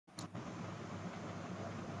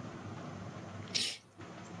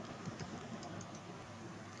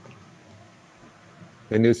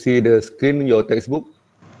Can you see the screen in your textbook?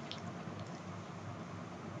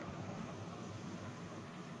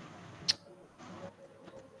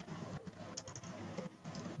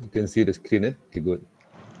 You can see the screen, eh? Okay, good.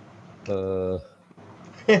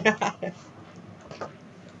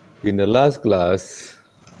 In the last class,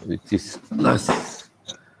 which is last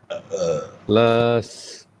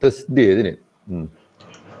Thursday, isn't it?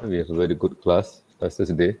 We have a very good class last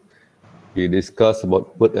Thursday. We discussed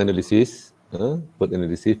about word analysis. Word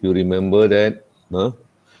analysis, you remember that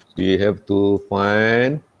we have to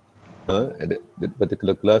find, at that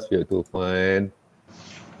particular class, we have to find,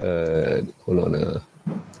 hold on,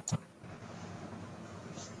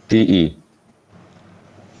 TE.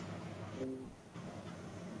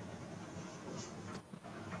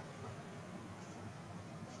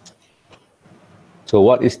 So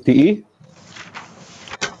what is TE?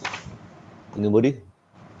 Anybody?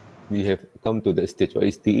 We have come to the stage. What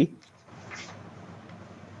is TE?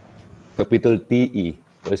 Capital TE.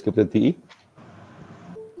 What is capital TE?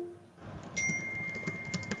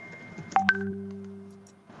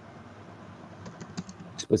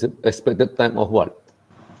 Expected time of what?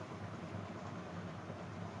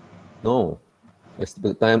 No.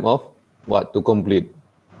 Expected time of what to complete?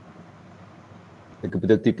 The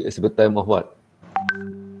capital T expected time of what?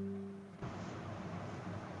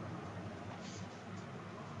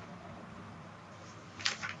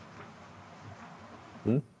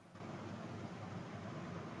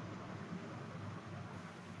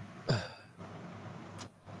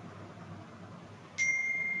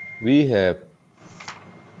 We have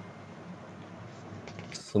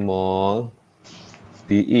small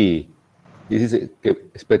TE. This is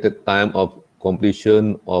expected time of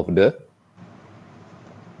completion of the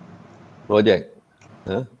project.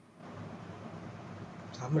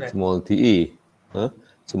 Small TE.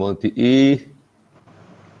 Small TE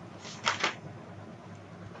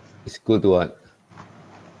is equal to what?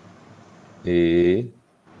 A.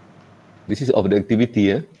 This is of the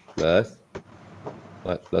activity, plus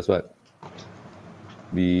what? Plus what?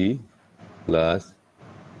 B plus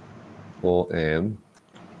 4M.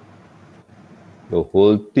 The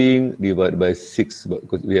whole thing divided by 6,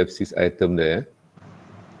 because we have 6 items there.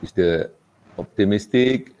 Is the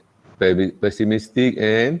optimistic, pessimistic,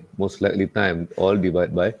 and most likely time. All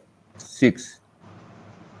divided by 6.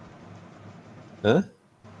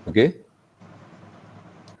 Okay.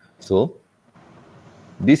 So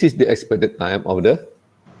this is the expected time of the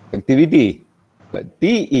activity. But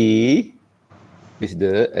TE is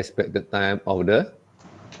the expected time of the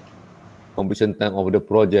completion time of the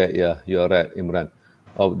project. Yeah, you are right, Imran.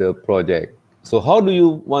 Of the project. So how do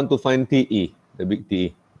you want to find TE, the big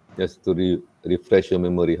TE? Just to refresh your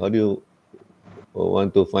memory. How do you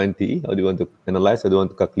want to find TE? How do you want to analyze? How do you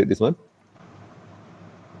want to calculate this one?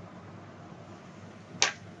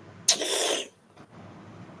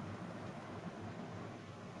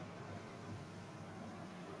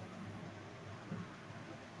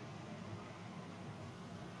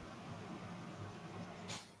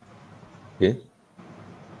 Okay.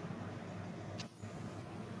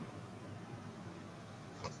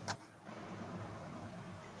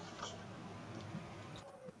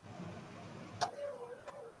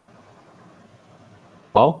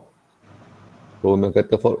 How? Kalau memang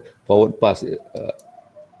kata forward pass, wait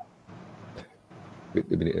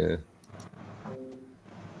a minute.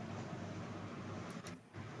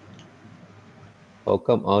 How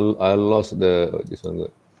come I lost this one?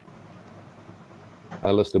 I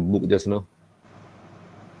lost the book just now.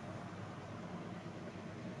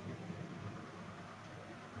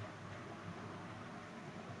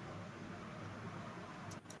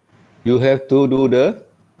 You have to do the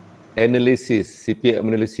analysis, CPM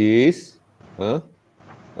analysis.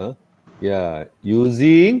 Yeah,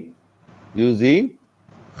 using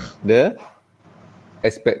the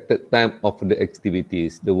expected time of the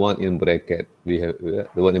activities, the one in bracket. We have the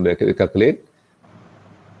one in bracket. We calculate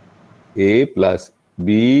A plus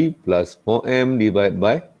B plus 4M divided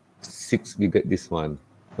by 6. We get this one.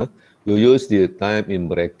 You use the time in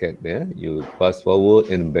bracket there. You pass forward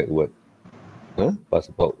and backward. Pass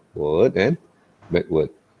forward and backward.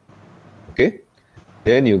 Okay.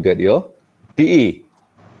 Then you get your TE.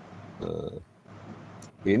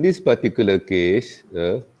 In this particular case,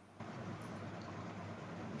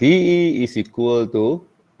 TE is equal to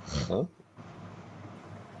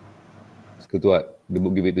what? The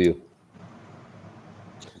book give it to you.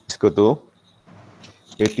 It's equal to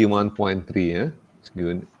 81.3. It's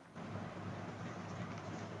given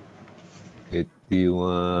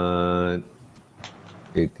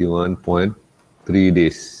 81.3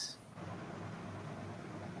 days.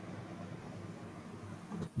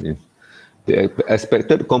 The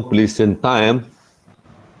expected completion time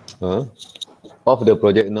of the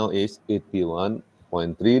project now is 81.3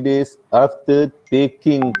 days after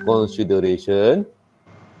taking consideration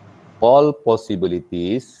all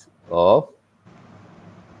possibilities of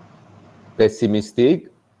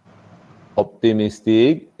pessimistic,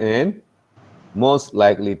 optimistic, and most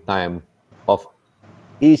likely time of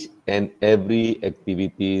each and every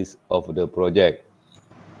activities of the project.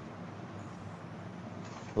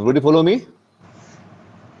 Everybody follow me?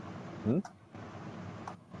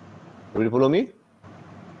 Everybody follow me?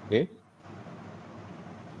 Okay.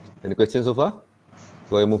 Any questions so far?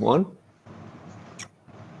 So I move on.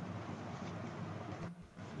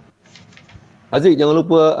 Aziz, jangan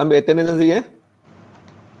lupa ambil attendance Aziz ya.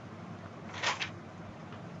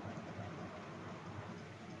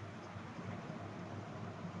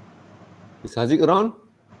 Is Haziq around?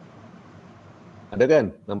 Ada kan?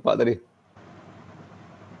 Nampak tadi?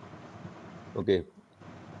 Okay.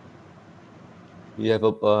 We have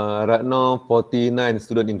right now 49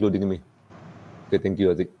 students including me. Okay, thank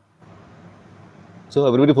you Haziq. So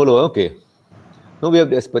everybody follow, okay. Now we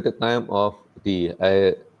have the expected time of T.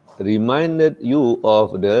 I reminded you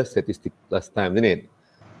of the statistic last time, didn't it?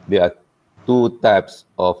 There are two types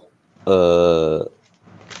of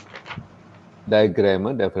diagram.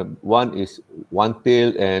 One is one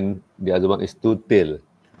tail and the other one is two tail.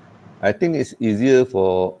 I think it's easier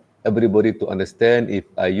for everybody to understand if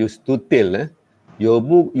I use two tail. Your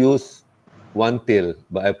book use one tail,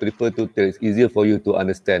 but I prefer two tail. It's easier for you to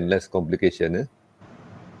understand, less complication.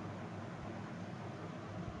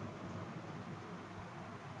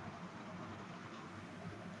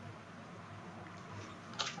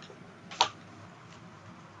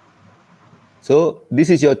 So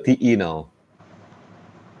this is your TE now.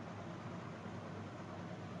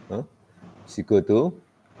 It's equal to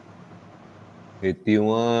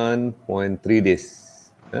 81.3 days.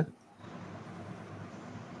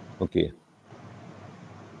 Okay.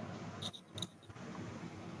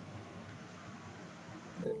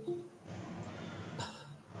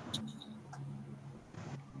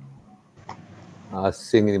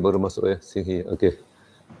 Sing ini baru masuk ya. Sing here. Okay.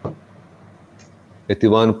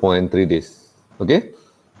 81.3 days. Okay.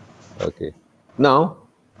 Okay. Now,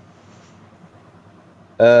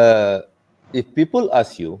 if people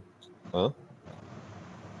ask you,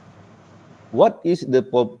 what is the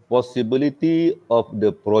possibility of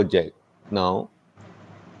the project now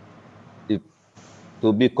if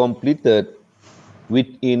to be completed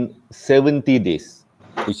within 70 days?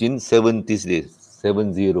 Within 70 days.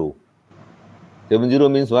 70. 70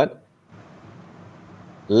 means what?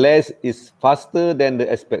 Less is faster than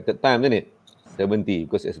the expected time, isn't it?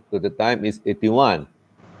 70, because expected time is 81.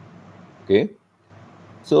 Okay.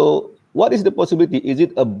 So, what is the possibility? Is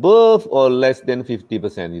it above or less than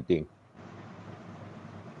 50%, you think?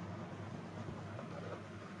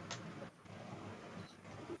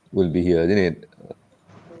 Will be here, isn't it?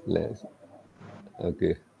 Less.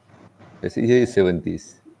 Okay. Let's see, here is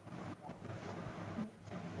 70s.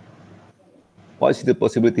 What is the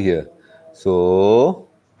possibility here? So,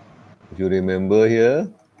 if you remember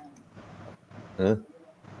here,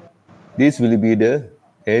 this will be the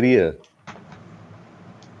area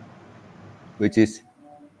which is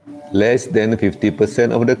less than 50%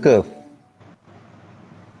 of the curve.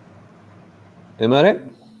 Am I right?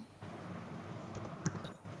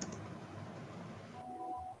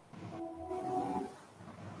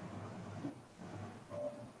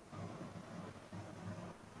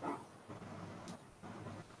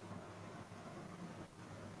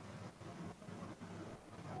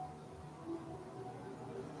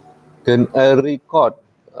 Can I record?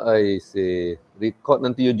 I say record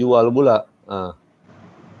nanti you jual pula.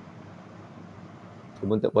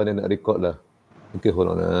 Cuma tak pandai nak record lah. Okay,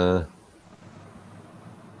 hold on.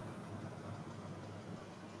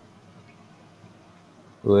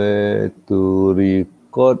 Where to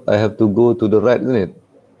record? I have to go to the right, isn't it?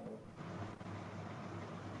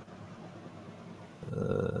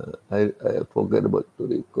 I forget about to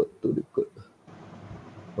record.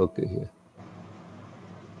 Okay, here.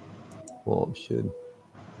 Option.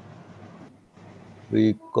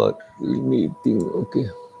 Record meeting. Okay.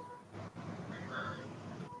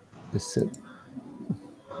 Listen.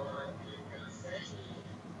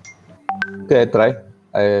 Okay,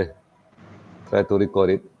 I try to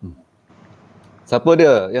record it. Siapa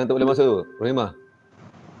dia yang tak boleh masuk tu? Rahimah?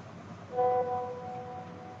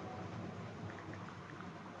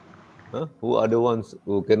 Who are the ones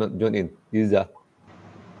who cannot join in? Izzah.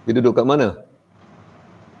 Dia duduk kat mana?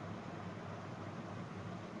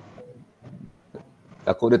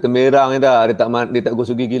 Takut dia temerang je dah. Dia tak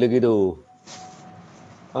gosok gigi lagi tu.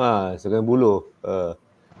 Sekarang buluh.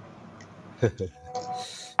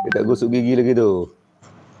 Dia tak gosok gigi lagi tu.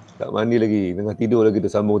 Tak mandi lagi. Tengah tidur lagi tu.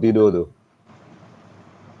 Sambung tidur tu.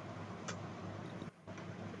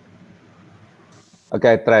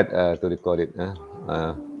 Okay, I tried to record it.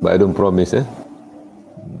 But I don't promise.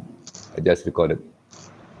 I just recorded.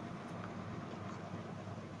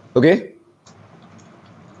 Okay?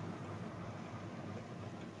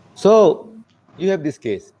 So, you have this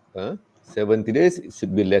case. 70 days, it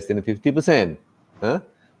should be less than 50%.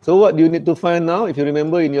 So, what do you need to find now? If you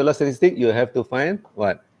remember in your last statistic, you have to find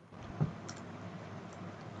what?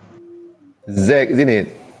 Z, isn't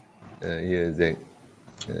it? Here, Z.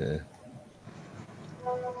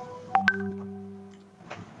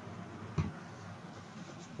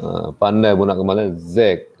 Pandai pun nak kemana?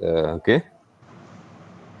 Z. Okay.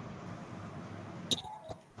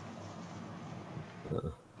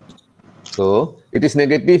 So, it is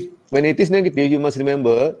negative. When it is negative, you must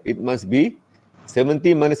remember, it must be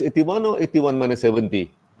 70 minus 81 or 81 minus 70.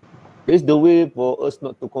 It's the way for us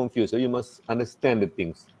not to confuse. So, you must understand the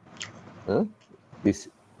things. This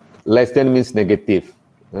less than means negative.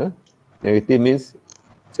 Negative means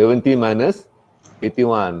 70 minus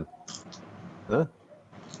 81.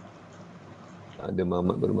 Ada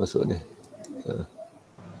Mamat baru masuk ni.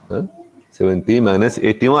 70 minus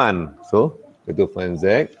 81. So, we have to find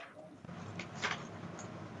Z.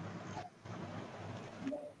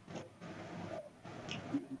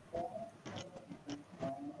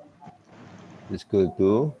 Is equal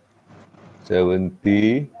to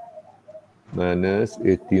 70 minus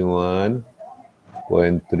 81.3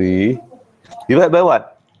 divided by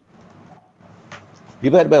what?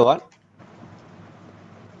 Divided by what?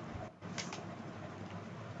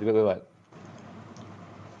 Divided by what?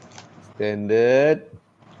 Standard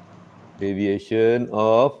deviation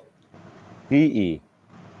of TE.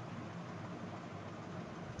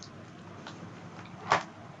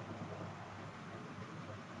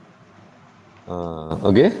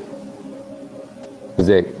 Okay?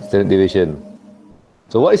 Z, standard deviation.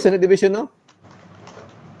 So what is standard deviation now?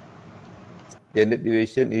 Standard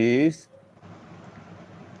deviation is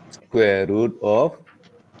square root of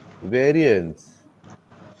variance.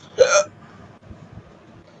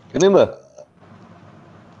 Remember?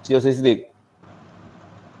 It's your statistic.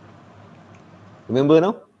 Remember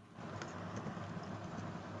now?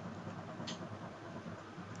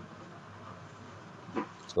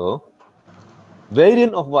 So,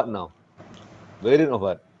 variant of what now? Variant of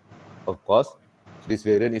what? Of course, this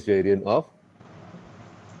variant is variant of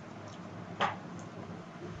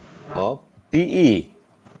TE.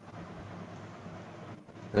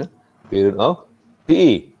 Variant of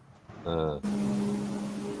TE.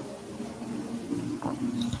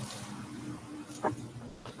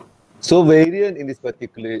 So variant in this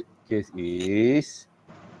particular case is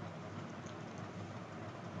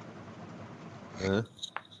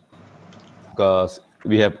because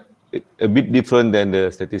we have a bit different than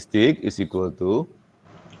the statistic is equal to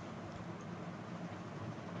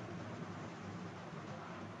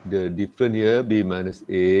the different here B minus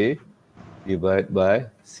A divided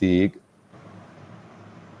by 6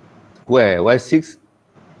 square. Why 6?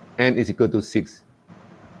 N is equal to 6.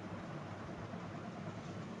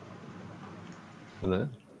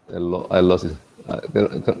 I lost it.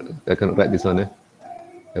 I cannot write this one. I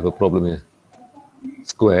have a problem here.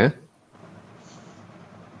 Square.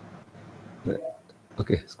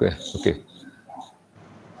 Okay, square. Okay.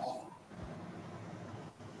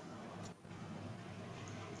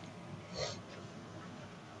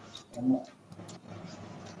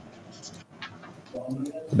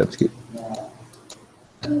 Sedap sikit.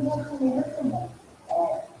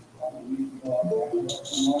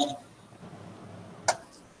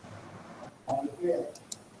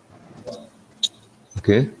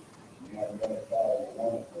 Okay.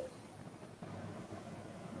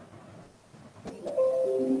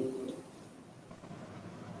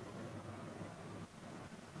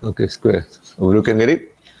 Okay, square. We look at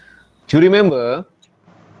it. If you remember,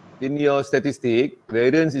 in your statistic,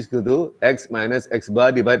 variance is equal to x minus x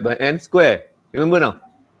bar divided by n square. Remember now?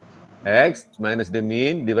 X minus the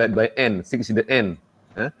mean divided by n. 6 is the n.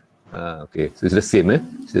 Okay, so it's the same.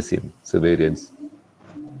 It's the same. So variance.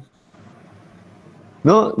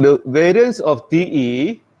 No, the variance of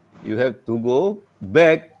TE, you have to go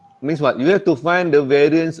back. Means what? You have to find the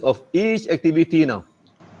variance of each activity now.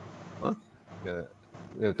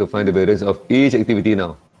 You have to find the variance of each activity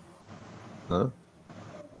now.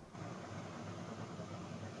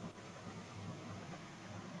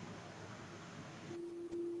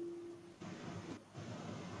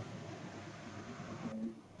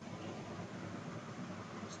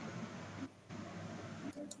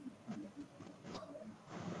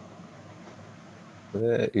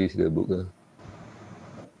 Where is the book?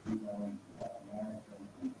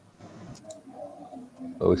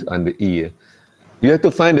 Oh, it's under E. You have to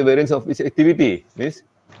find the variance of each activity. Means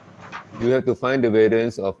you have to find the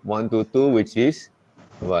variance of 1 to 2, which is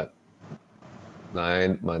what?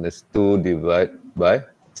 9 minus 2 divided by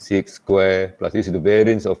 6 square plus this is the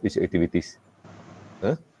variance of each activities.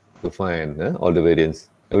 To find all the variance.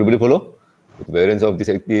 Everybody follow? The variance of this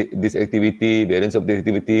activity, variance of this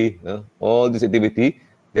activity, all this activity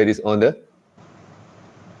that is on the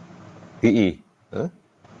TE.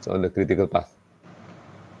 It's on the critical path.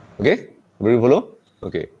 Okay? Everybody follow?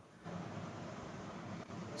 Okay.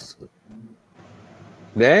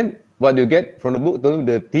 Then what you get from the book,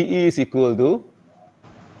 the TE is equal to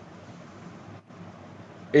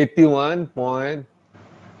 81 point,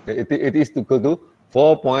 it is equal to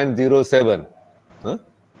 4.07.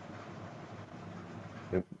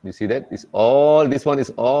 You see that? It's all, this one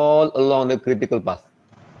is all along the critical path.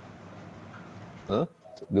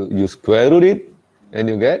 You square root it and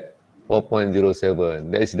you get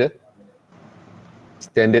 4.07. That is the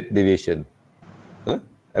standard deviation.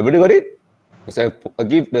 Everybody got it? So I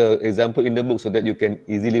give the example in the book so that you can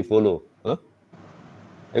easily follow.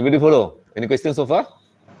 Everybody follow? Any questions so far?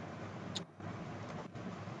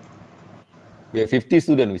 We have 50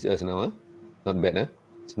 students with us now. Not bad.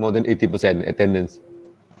 It's more than 80% attendance.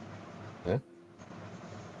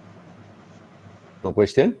 No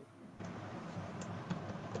question?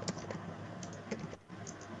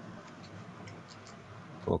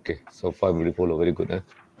 Okay, so far everybody follow. Very good.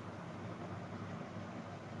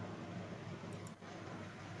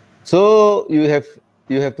 So you have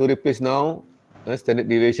to replace now standard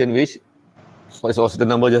deviation, which what is also the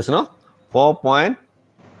number just now? 4.07.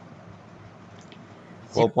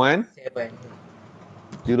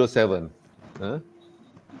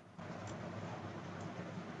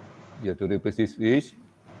 You have to replace this with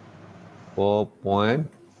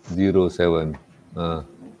 4.07.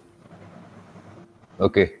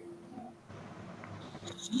 Okay.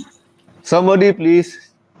 Somebody please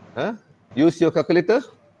use your calculator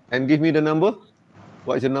and give me the number.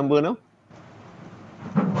 What is the number now?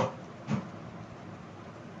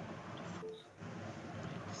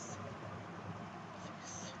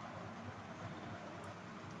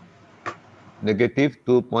 Negative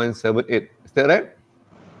 2.78. Is that right?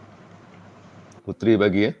 Putri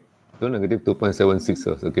bagi So negative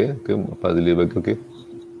 2.76. Okay. Okay. Fazli bagi. Okay.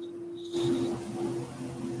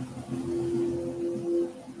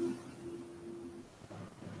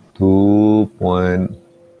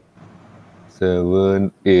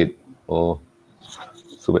 .78. Oh,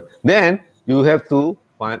 so then you have to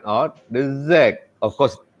find out the Z. Of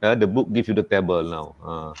course, the book gives you the table now.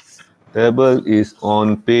 Table is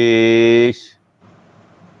on page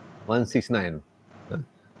 169.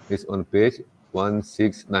 It's on page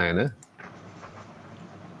 169.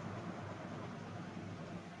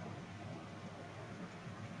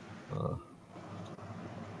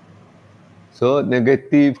 So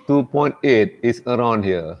negative 2.8 is around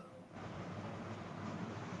here.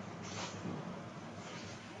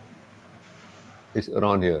 It's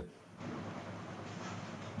around here.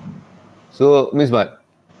 So, Miss Bat,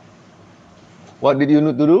 what did you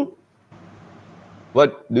need to do?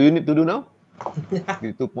 What do you need to do now?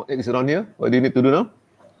 2.8 is around here. What do you need to do now?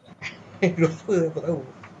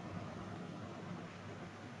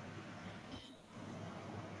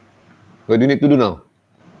 What do you need to do now?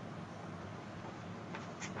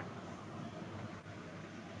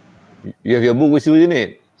 You have your book with you, isn't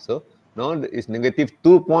it? So now it's negative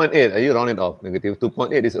 2.8. Are you round it off? Negative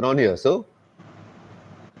 2.8 is around here. So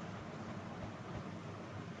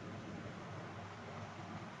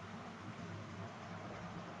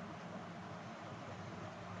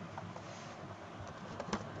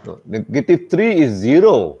no, negative 3 is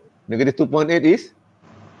 0. Negative 2.8 is,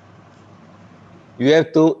 you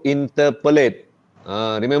have to interpolate.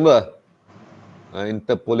 Remember,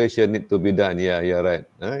 interpolation need to be done. Yeah, you're right.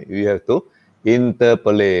 You have to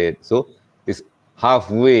interpolate. So it's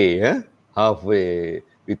halfway. Halfway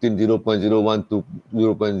between 0.01 to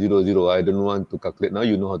 0.00. I don't want to calculate now.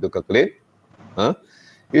 You know how to calculate.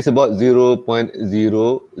 It's about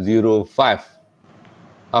 0.005.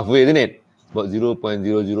 Halfway, isn't it? About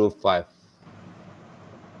 0.005.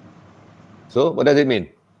 So what does it mean?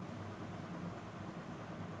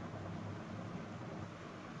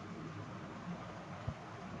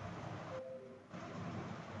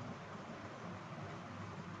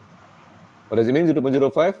 What does it mean,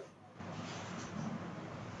 0.05?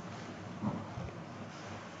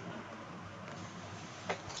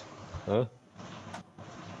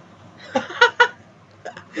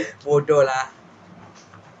 Bodoh lah.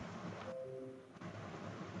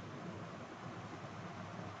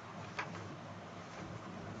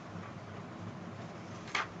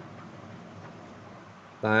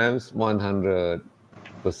 times 100%.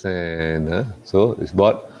 So it's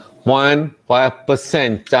about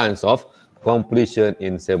 0.5% chance of completion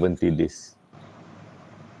in 70 days.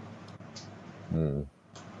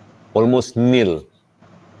 Almost nil.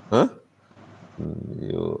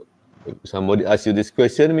 If somebody asks you this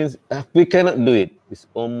question, means we cannot do it. It's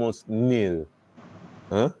almost nil.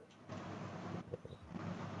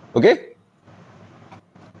 Okay?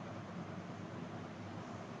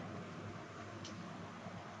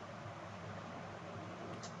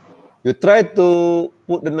 You try to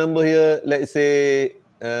put the number here, let's say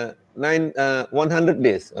 100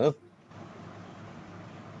 days.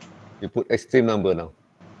 You put extreme number now.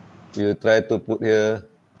 You try to put here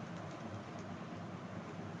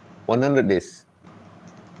 100 days.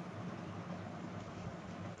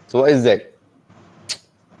 So what is that?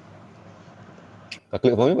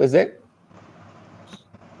 Calculate for me, what is that?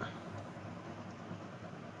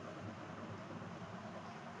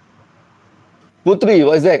 Putri,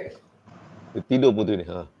 what is that? Tidur Putri ni.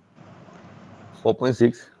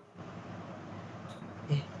 4.6.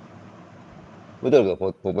 Betul ke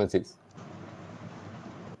 4.6?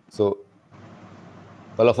 So,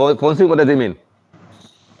 kalau 4.6, what does it mean?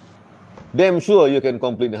 Damn sure you can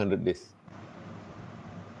complete 100 days.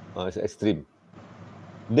 It's extreme.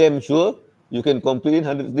 Damn sure you can complete in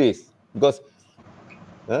 100 days. Because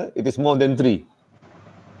it is more than 3.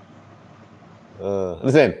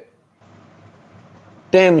 Understand?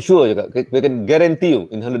 Damn sure, we can guarantee you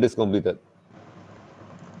in 100 days completed.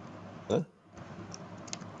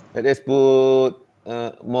 Let's put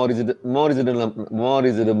more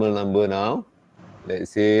reasonable number now.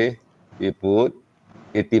 Let's say we put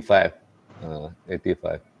 85.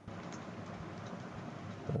 85.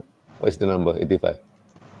 What is the number? 85.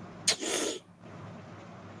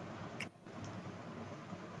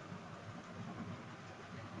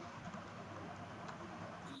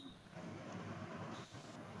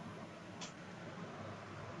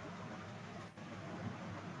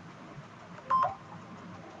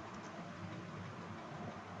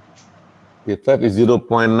 Five is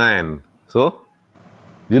 0.9. So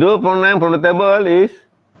 0.9 from the table is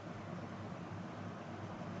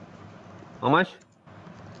how much?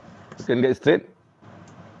 You can get straight.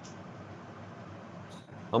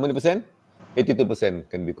 How many percent? 82%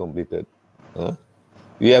 can be completed.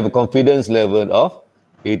 We have a confidence level of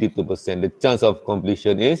 82%. The chance of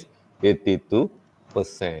completion is 82%.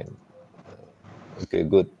 Okay,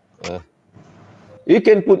 good. You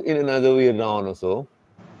can put in another way around also,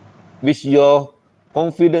 which your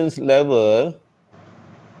confidence level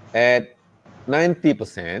at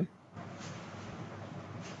 90%,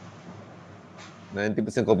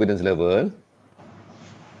 90% confidence level,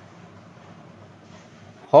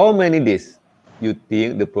 how many days you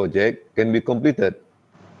think the project can be completed?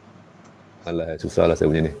 Alah, susah lah saya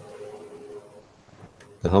punya ni.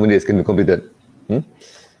 How many days can be completed?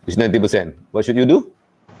 It's 90%. What should you do?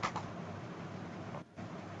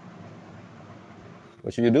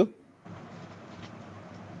 What should you do?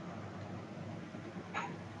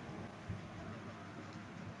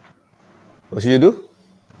 What should you do?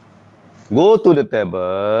 Go to the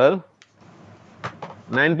table.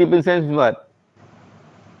 90% is what?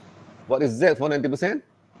 What is Z for 90%?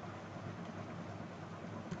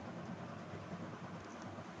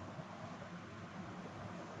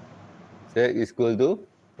 Z is equal to,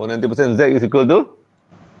 for 90% Z is equal to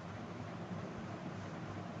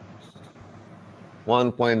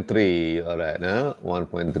 1.3. Alright,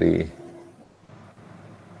 1.3.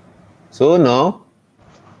 So now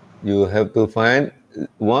you have to find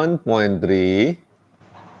 1.3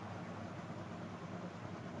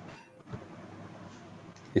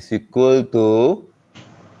 is equal to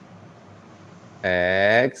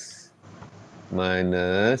X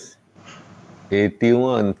minus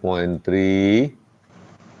 81.3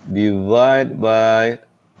 divided by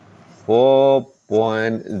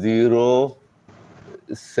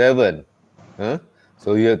 4.07.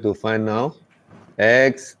 So you have to find now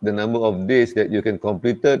X, the number of days that you can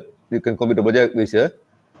complete the project, which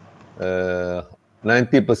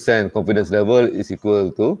 90% confidence level is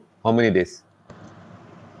equal to how many days?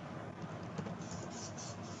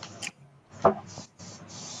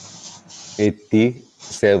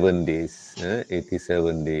 $87 days.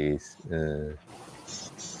 87 days.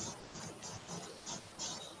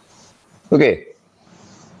 Okay.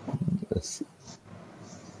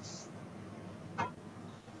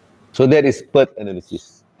 So that is PERT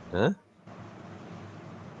analysis.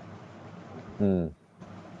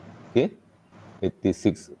 Okay.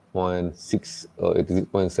 86.6 or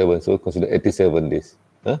 86.7. So consider 87 days.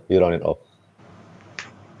 You round it off.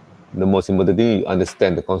 The most important thing, you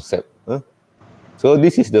understand the concept. So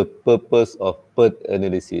this is the purpose of PERT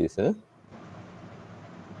analysis.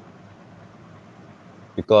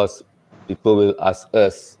 Because people will ask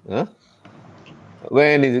us,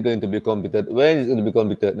 when is it going to be completed? When is it going to be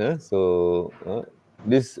completed? So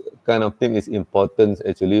this kind of thing is important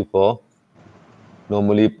actually for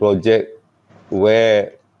normally project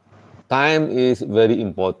where time is very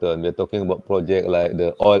important. We're talking about project like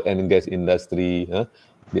the oil and gas industry.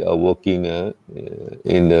 They are working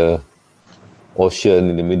in the ocean,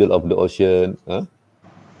 in the middle of the ocean.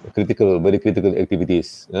 Very critical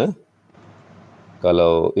activities.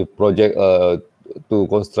 Kalau if project to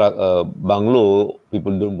construct a bungalow,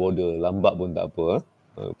 people don't bother, lambat pun tak apa.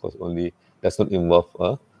 Because only does not involve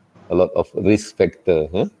a lot of risk factor.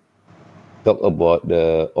 Talk about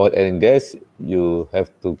the oil and gas, you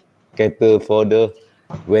have to cater for the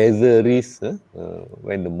weather risk,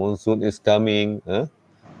 when the monsoon is coming,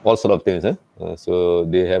 all sort of things. So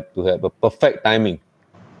they have to have a perfect timing.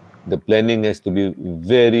 The planning has to be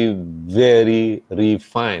very, very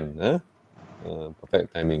refined.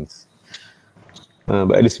 Perfect timings.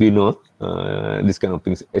 But at least we know this kind of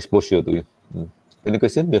things, exposure to you. Any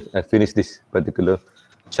question? I finished this particular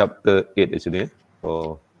chapter 8 actually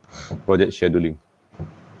for project scheduling.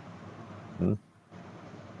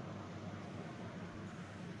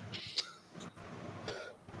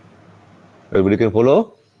 Everybody can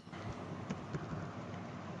follow?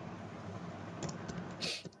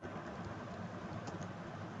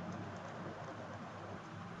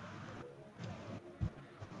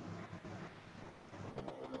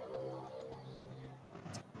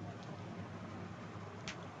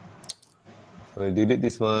 I will delete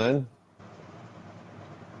this one.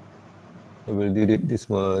 I will delete this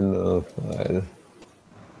one file.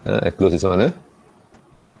 I close this one.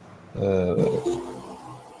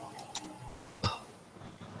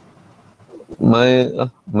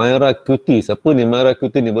 Myra Cutie. Siapa ni Myra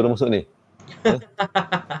Cutie ni baru masuk ni?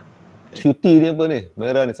 Cutie ni apa ni?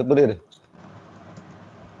 Myra ni, siapa dia?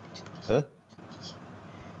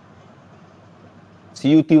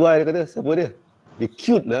 C-U-T-Y dia kata, siapa dia? Dia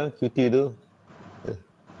cute lah, Cutie tu.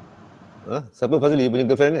 Siapa Fazli punya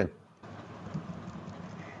girlfriend kan?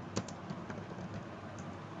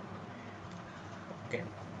 Okay.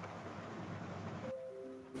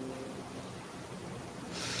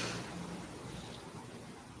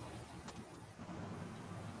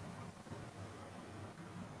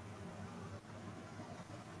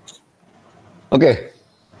 Okay.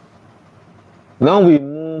 Now we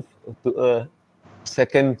move to a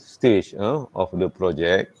second stage of the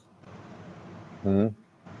project.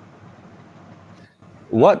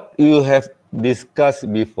 What you have discussed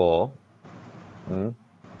before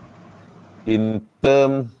in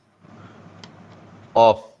terms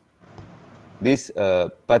of this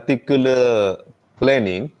particular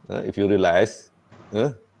planning, if you realize,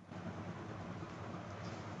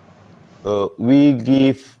 we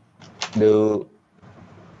give the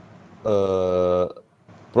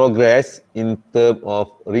progress in terms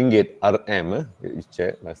of ringgit RM. You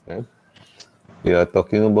check last time. We are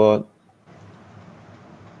talking about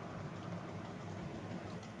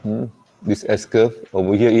this S curve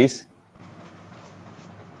over here is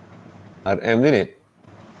RM, isn't it?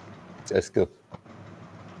 It's S curve.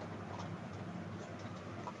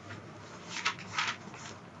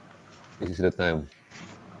 This is the time.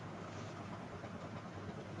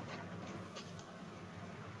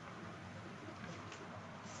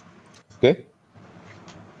 Okay?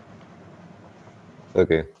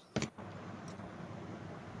 Okay.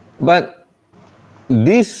 But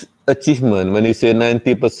this achievement, when you say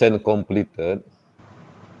 90% completed,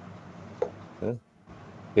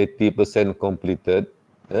 80% completed,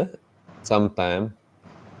 sometime,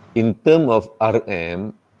 in terms of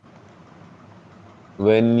RM,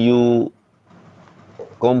 when you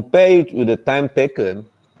compare it with the time taken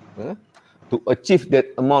to achieve that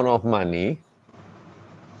amount of money,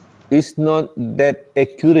 it's not that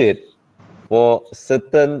accurate for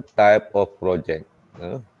certain type of project.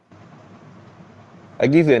 I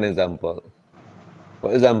give you an example.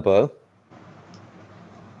 For example,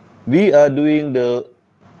 we are doing the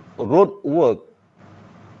road work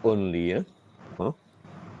only,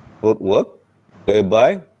 road work,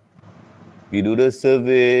 whereby we do the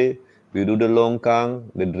survey, we do the longkang,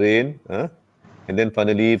 the drain, and then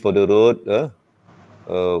finally for the road,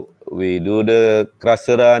 we do the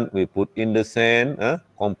crusheran, we put in the sand,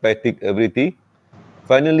 compacting everything.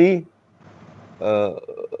 Finally,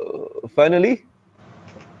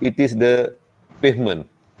 it is the pavement.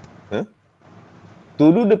 To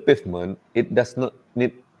do the pavement, it does not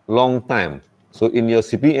need long time. So in your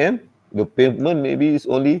CPM, the pavement maybe is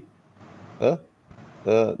only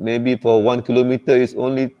maybe for 1 kilometer is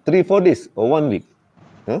only 3-4 days or 1 week.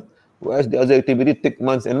 Whereas the other activity take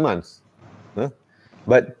months and months.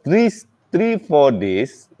 But 3-4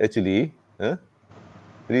 days actually,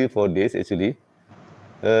 3-4 days actually,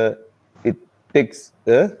 it takes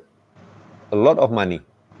a lot of money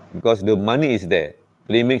because the money is there.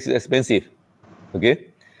 Premix is expensive. Okay,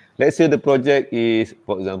 let's say the project is,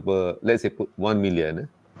 for example, let's say put 1 million.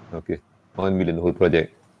 Okay, 1 million the whole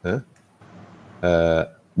project.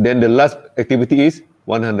 Then the last activity is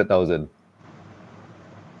 100,000.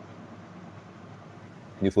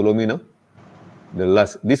 You follow me now? The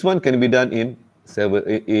last, this one can be done in 7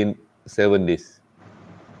 days.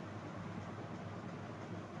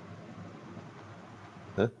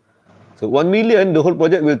 So 1 million, the whole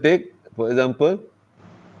project will take, for example,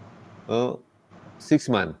 6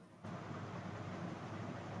 months.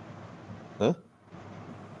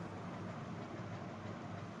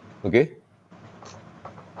 Okay.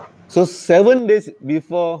 So 7 days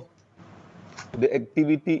before the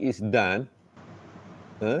activity is done,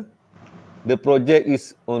 the project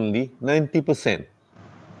is only 90%.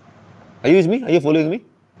 Are you with me? Are you following me?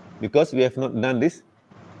 Because we have not done this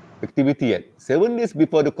activity yet. 7 days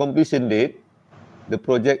before the completion date, the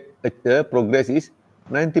project progress is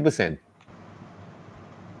 90%.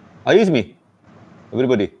 Are you with me,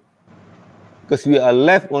 everybody? Because we are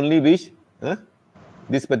left only with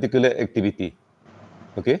this particular activity.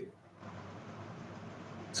 Okay.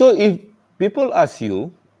 So if people ask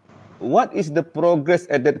you, what is the progress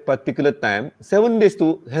at that particular time? 7 days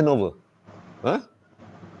to hand over.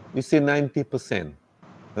 You say 90%.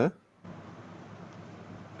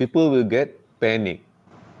 People will get panic.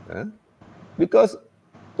 Because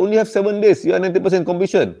only have 7 days, you are 90%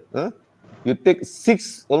 completion. You take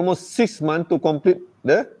almost 6 months to complete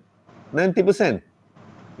the 90%.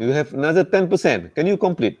 You have another 10%. Can you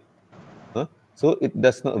complete? So it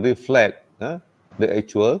does not reflect the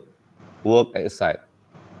actual work at site.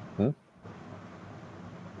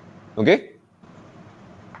 Okay?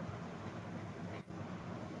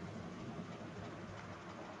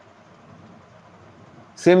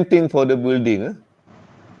 Same thing for the building.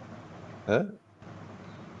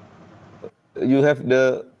 You have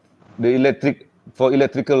the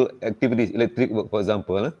electrical activities, electric work, for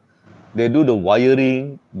example. They do the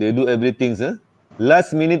wiring, they do everything.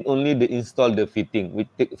 Last minute only they install the fitting, which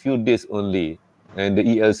take a few days only. And the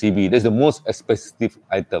ELCB, that's the most expensive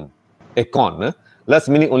item. Aircon, last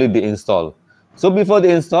minute only they install. So before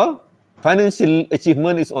they install, financial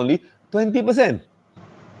achievement is only 20%.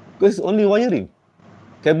 Because it's only wiring,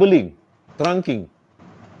 cabling, trunking.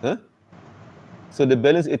 So the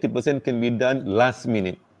balance 80% can be done last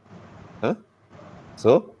minute.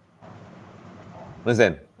 So,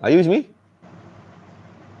 understand? Are you with me?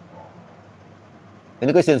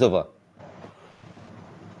 Any questions so far?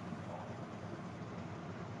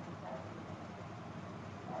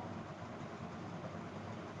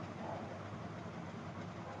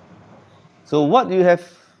 So what do you have?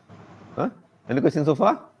 Any questions so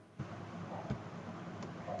far?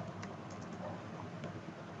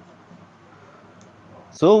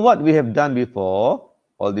 So what we have done before,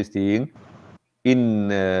 all these things, in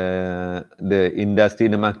the industry,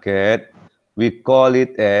 in the market, we call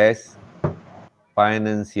it as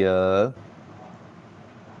financial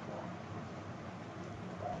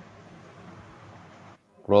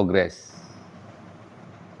progress.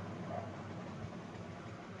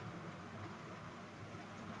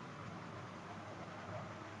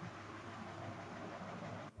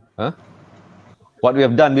 What we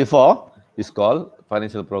have done before is called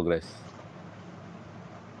financial progress.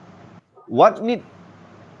 What need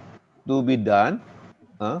to be done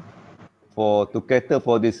to cater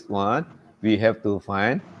for this one? We have to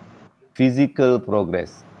find physical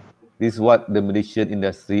progress. This is what the Malaysian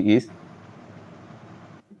industry is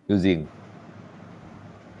using.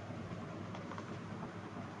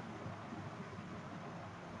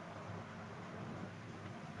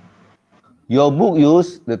 Your book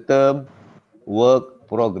use the term work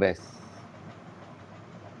progress.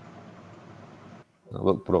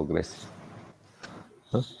 Work progress.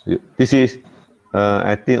 This is,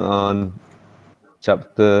 I think, on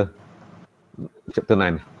chapter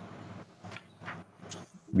 9.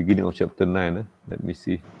 Beginning of chapter 9. Let me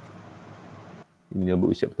see. In your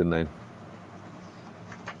book, chapter 9.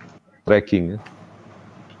 Tracking.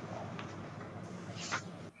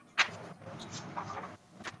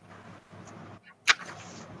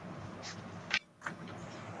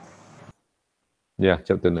 Yeah,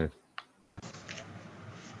 chapter 9.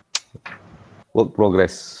 Work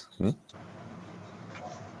progress.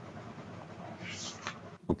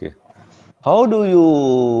 Okay. How do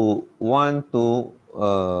you want to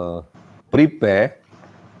prepare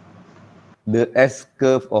the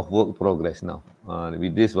S-curve of work progress now.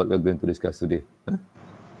 With this, what we're going to discuss today.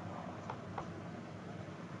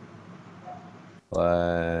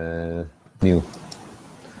 New.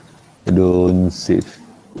 Don't save.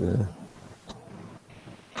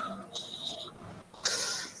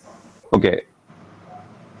 Okay.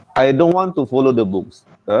 I don't want to follow the books.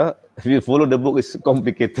 If you follow the book, it's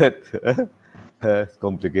complicated. It's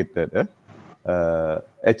complicated.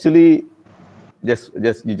 Actually,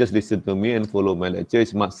 you just listen to me and follow my lecture.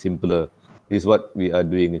 It's much simpler. Is what we are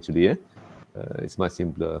doing actually. It's much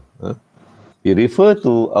simpler. We refer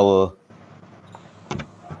to our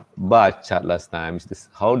bar chart last time. This,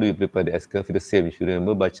 how do you prepare the S-curve? It's the same. If you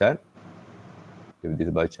remember bar chart, give this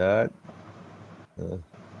bar chart.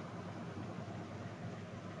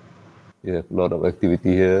 You have a lot of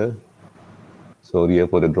activity here. Sorry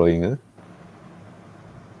for the drawing.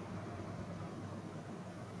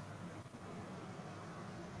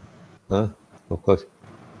 Of course,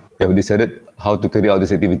 we have decided how to carry out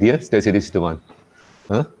this activity. Let's say this is the one.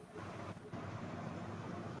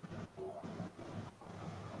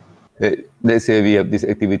 Let's say we have this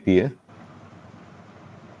activity.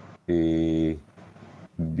 A,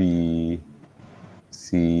 B,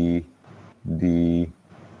 C, D,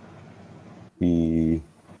 E,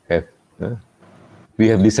 F. We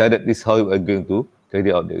have decided this is how we are going to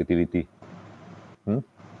carry out the activity.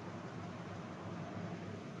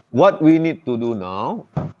 What we need to do now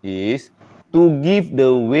is to give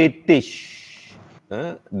the weightage,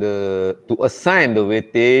 to assign the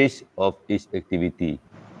weightage of each activity.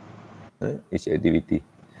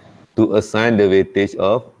 To assign the weightage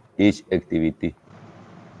of each activity.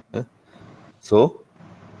 So,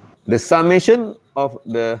 the summation of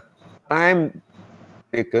the time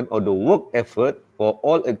taken or the work effort for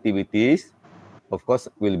all activities, of course,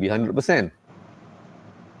 will be 100%.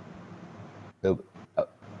 The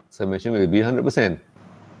summation will be 100%.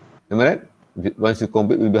 Am I right? Once you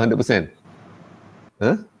complete, it will be 100%.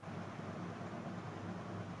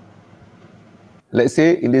 Let's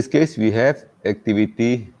say in this case we have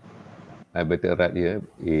activity, I better write here,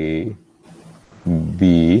 A,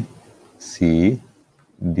 B, C,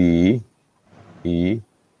 D, E,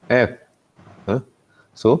 F.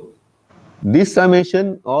 So this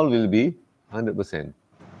summation all will be 100%.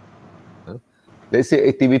 Let's say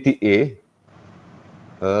activity A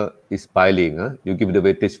is piling. You give the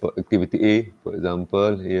weightage for activity A. For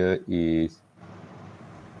example, here is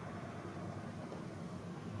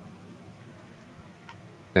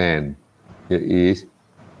 10. Here is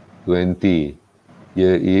 20.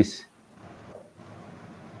 Here is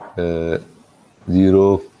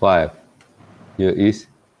 0.5. Here is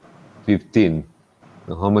 15.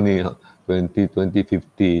 Now, how many? 20, 20,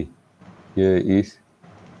 50. Here is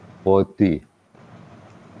 40.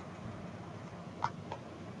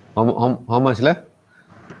 How much left?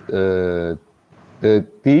 30,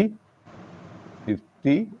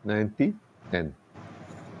 50, 90, 10.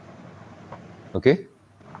 Okay?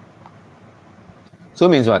 So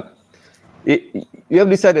means what? You have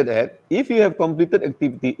decided that if you have completed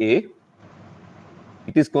activity A,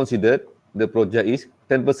 it is considered the project is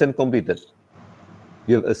 10% completed.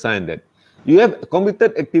 You have assigned that. You have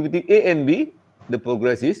completed activity A and B, the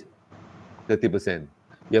progress is 30%.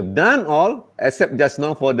 You have done all except just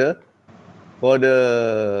now for the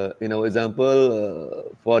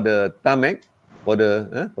example for the tarmac, for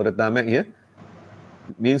the tarmac here,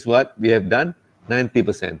 means what? We have done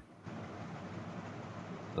 90%.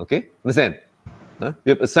 Okay, understand?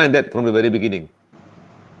 We have assigned that from the very beginning.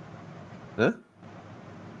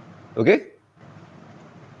 Okay?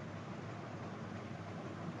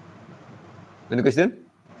 Any question?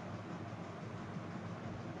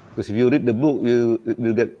 Because if you read the book, it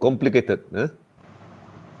will get complicated.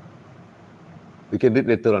 We can read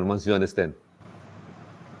later on once you understand.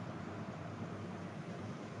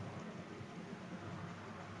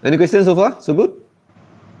 Any questions so far? So good?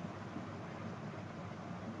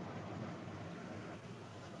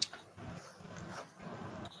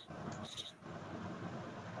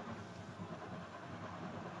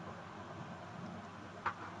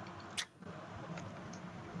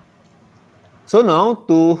 So now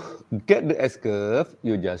to get the S-curve,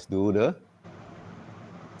 you just do the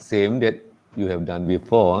same that you have done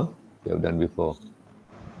before.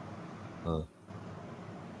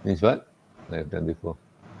 Means what? I have done before.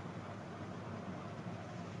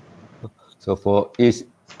 So for each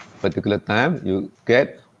particular time, you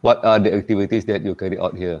get what are the activities that you carry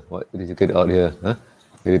out here. What did you carry out here?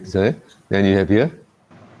 Then you have here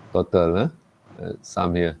total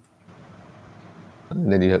sum here. And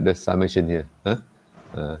then you have the summation here.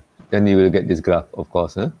 then you will get this graph, of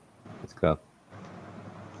course. This graph.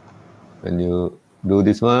 When you do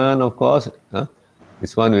this one, of course,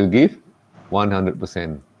 this one will give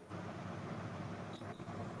 100%.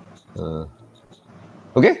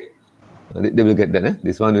 Okay, they will get that.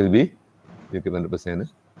 This one will be 100%.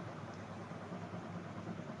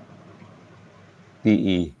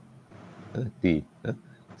 TE, T.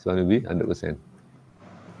 This one will be 100%.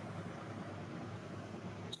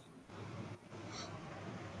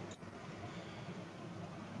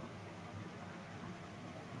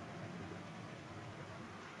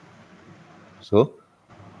 So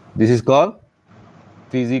this is called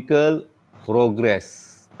physical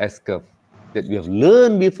progress S-curve that we have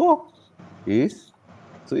learned before. Is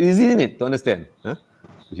so easy, isn't it, to understand? If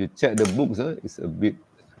you check the books, it's a bit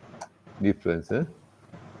different. The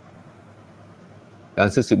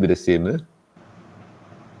answer should be the same.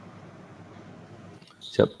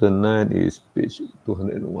 Chapter 9 is page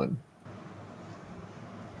 201.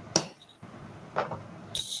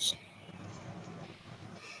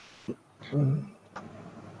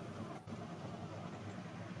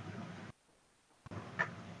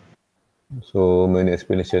 So many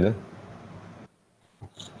explanation.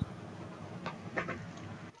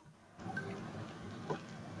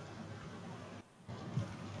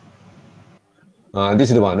 This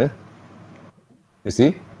is the one. You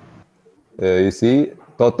see?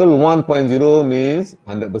 Total 1.0 means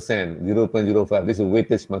 100%, 0.05. This is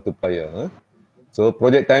weightage multiplier. So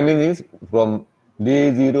project timing is from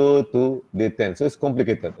day 0 to day 10. So it's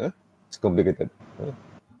complicated. It's complicated.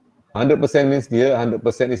 100% means here,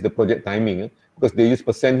 100% is the project timing. Because they use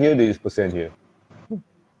percent here, they use percent here.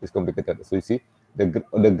 It's complicated. So you see,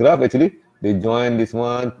 the graph actually, they join this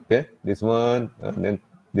one, okay, this one, then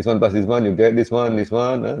this one plus this one, you get this one,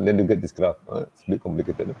 then you get this graph. It's a bit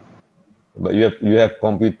complicated. But you have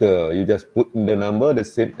computer, you just put in the number the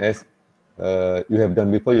same as you have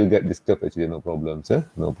done before, you get this curve actually, no problems.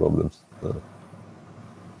 No problems.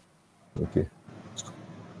 Okay.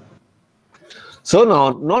 So now,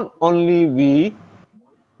 not only we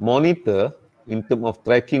monitor in terms of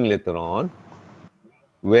tracking later on,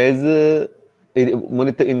 whether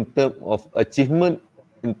monitor in terms of achievement,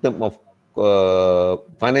 in terms of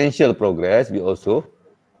financial progress, we also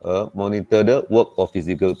monitor the work of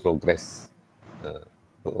physical progress.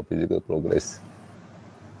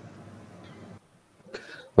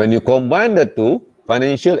 When you combine the two,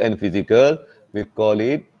 financial and physical, we call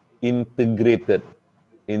it integrated.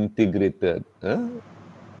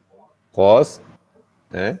 Cost,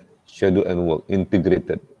 schedule and work.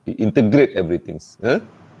 Integrated. We integrate everything.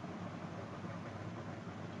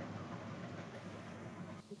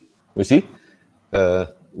 You see,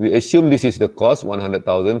 we assume this is the cost,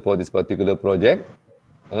 100,000 for this particular project.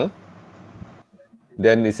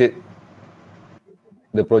 Then is it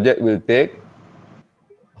the project will take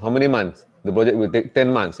how many months? The project will take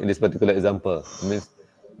 10 months in this particular example. It means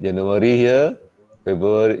January here,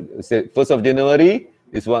 February, say 1st of January,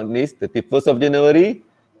 this one is 31st of January,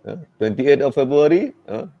 28th of February,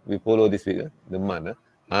 we follow this week, the month,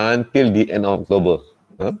 until the end of October.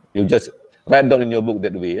 You just write down in your book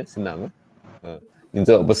that way, senang.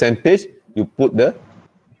 Instead of percentage, you put the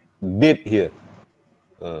date here.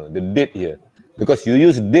 Because you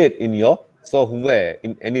use date in your software,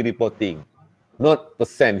 in any reporting, not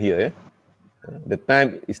percent here. The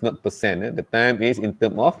time is not percent. The time is in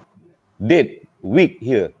terms of date, week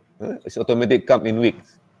here. It's automatic come in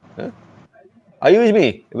weeks. Are you with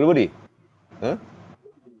me, everybody?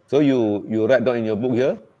 So you write down in your book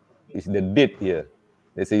here, is the date here.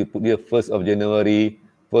 Let's say you put here 1st of January,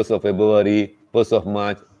 1st of February, 1st of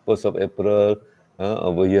March, 1st of April.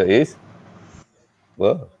 Over here is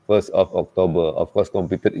 1st of October. Of course,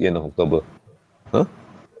 completed end of October.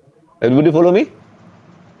 Everybody follow me?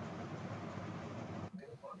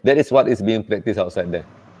 That is what is being practiced outside there.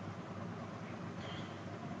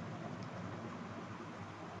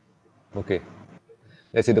 Okay.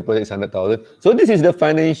 Let's say the project is 100,000. So this is the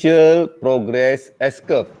financial progress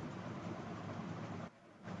S-curve.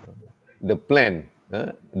 The plan,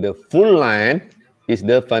 the full line is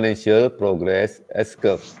the financial progress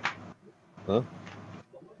S-curve.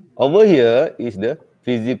 Over here is the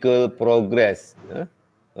physical progress.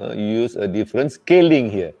 You use a different scaling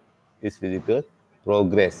here. Is physical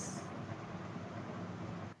progress.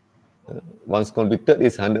 Once completed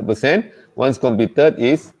is 100%. Once completed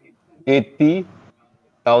is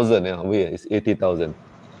 80,000. Over here is 80,000.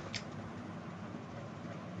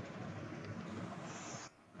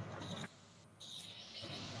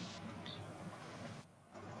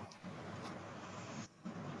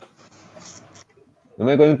 Am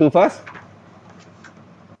I going too fast?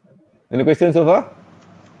 Any questions so far?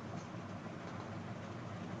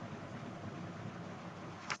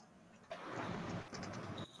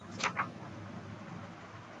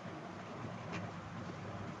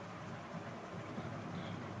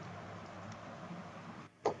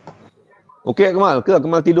 Okey Kemal,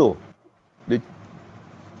 Kemal tidur? Dia...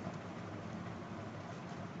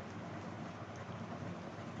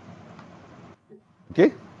 Okey?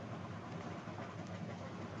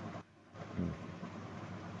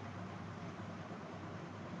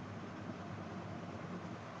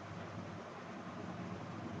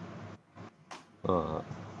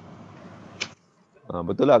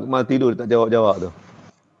 Betul lah Kemal tidur, dia tak jawab-jawab tu.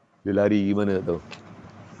 Dia lari gimana tu.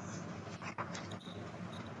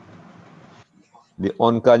 Dia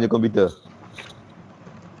on-kan je komputer.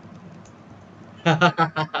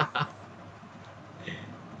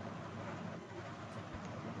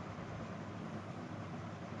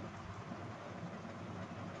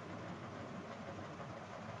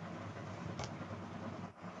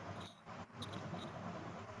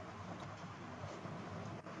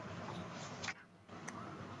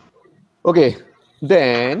 Okay,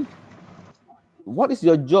 then what is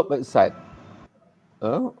your job at site?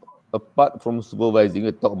 Apart from supervising,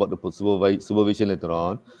 we talk about the supervision later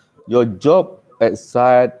on. Your job at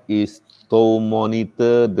site is to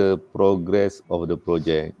monitor the progress of the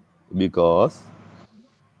project because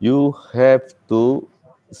you have to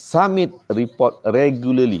submit a report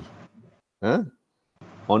regularly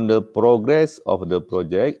on the progress of the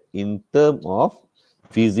project in terms of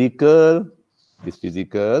physical,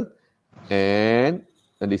 and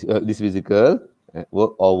this physical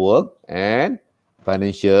work and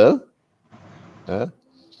financial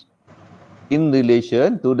in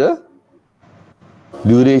relation to the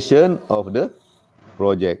duration of the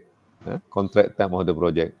project, contract time of the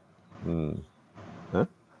project.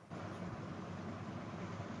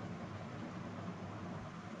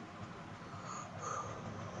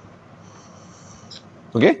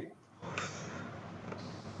 Okay.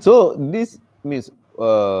 So this means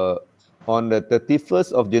on the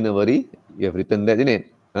 31st of January, you have written that in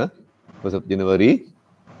it. 1st of January,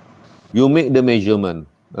 you make the measurement.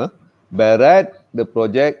 By right, the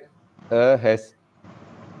project has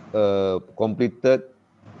completed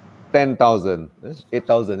 10,000,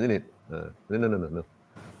 8,000, isn't it? No.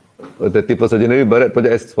 31st of January, by right,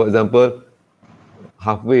 project is, for example,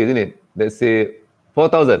 halfway, isn't it? Let's say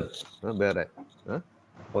 4,000. By right,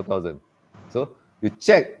 4,000. So you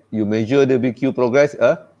check, you measure the BQ progress.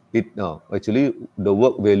 Actually the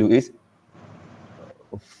work value is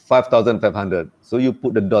 5,500. So you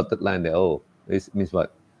put the dotted line there. Oh, this means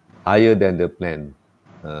what? Higher than the plan.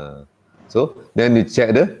 So then you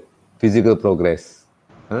check the physical progress.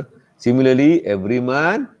 Similarly, every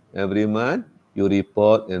month you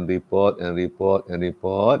report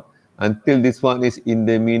until this one is in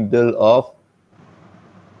the middle of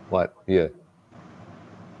what? Here.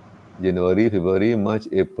 January, February, March,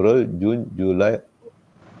 April, June, July,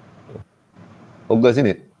 August, isn't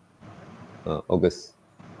it? August.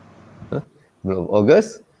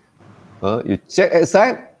 August, you check at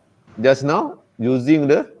site just now using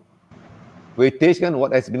the weightage,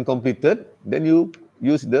 what has been completed. Then you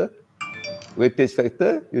use the weightage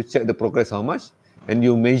factor, you check the progress how much, and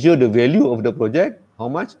you measure the value of the project, how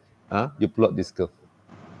much, you plot this curve.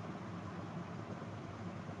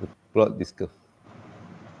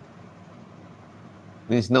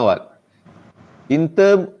 Means now what? In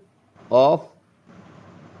terms of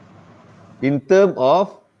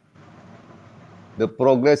the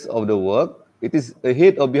progress of the work, it is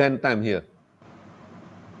ahead or behind time here?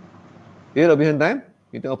 Ahead or behind time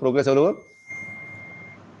in terms of progress of the work?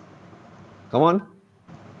 Come on.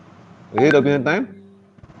 Ahead or behind time?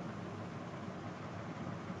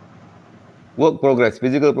 Work progress,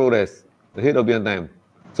 physical progress, ahead or behind time?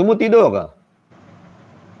 Semua tidur ke?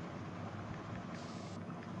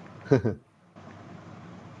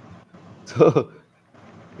 So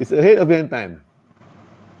it's ahead or behind time?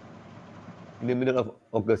 In the middle of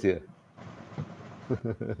August here.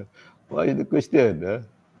 What is the question?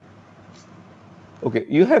 Okay,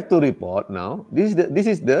 you have to report now. This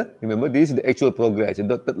is the actual progress. The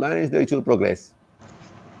dotted line is the actual progress.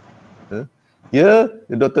 Here,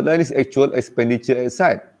 the dotted line is actual expenditure at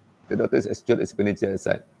site. The dotted is actual expenditure at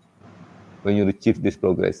site when you achieve this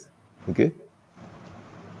progress. Okay.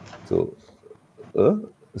 So,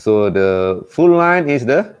 so the full line is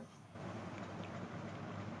the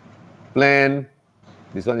plan.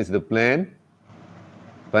 This one is the plan.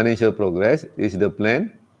 Financial progress is the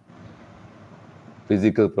plan.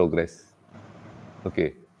 Physical progress.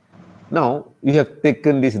 Okay. Now you have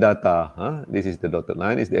taken this data. This is the dotted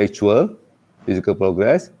line. Is the actual physical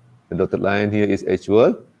progress. The dotted line here is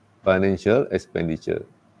actual financial expenditure.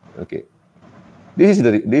 Okay. This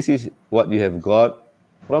is what you have got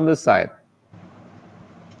from the site.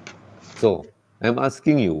 So I'm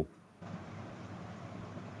asking you,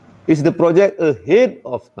 Is the project ahead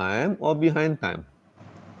of time or behind time?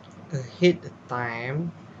 Ahead the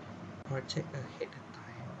time. Project ahead the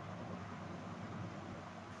time.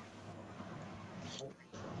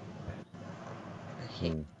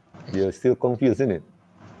 Ahead. You're still confused, isn't it?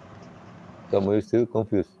 Some of you still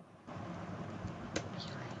confused.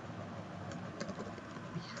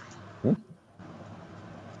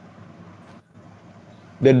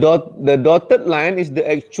 The dotted line is the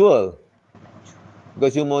actual,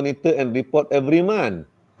 because you monitor and report every month.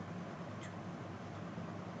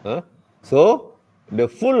 So the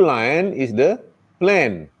full line is the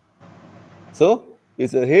plan. So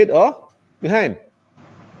it's ahead or behind?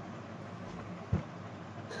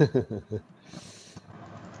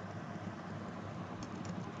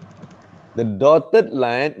 The dotted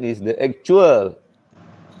line is the actual.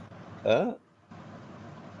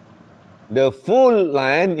 The full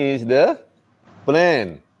line is the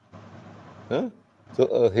plan. So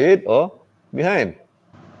ahead or behind?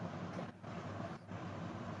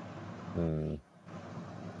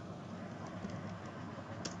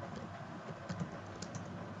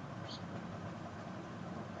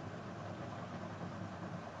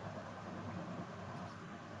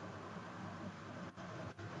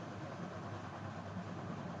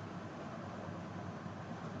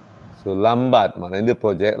 So lambat, maknanya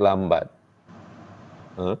projek lambat.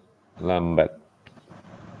 Lambat.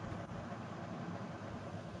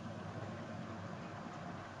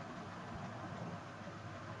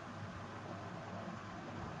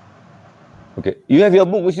 Okay, you have your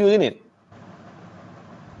book with you, isn't it?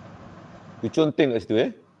 You conteng kat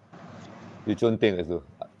situ, You conteng kat situ.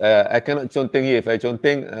 I cannot conteng here. If I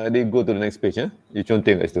conteng, they go to the next page. You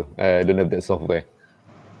conteng kat situ. I don't have that software.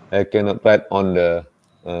 I cannot write on the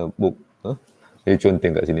book. You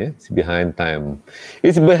conteng kat sini. It's behind time.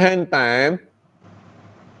 It's behind time.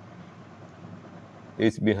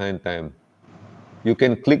 It's behind time. You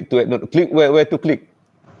can click to it. No, click where to click?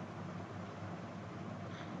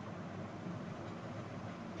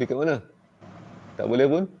 Klik kat mana? Tak boleh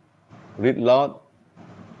pun. Read loud.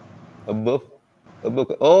 Above.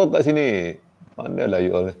 Oh, kat sini. Pandailah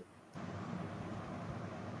you all.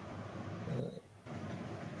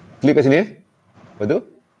 Klik kat sini. Lepas tu?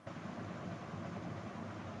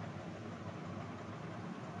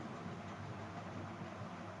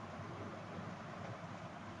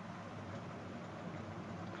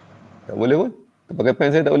 Tak boleh pun. Pakai pen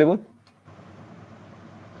saya tak boleh pun.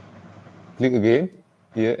 Click again.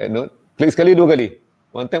 Here, add note. Klik sekali, dua kali.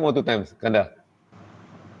 One time or two times. Kan dah?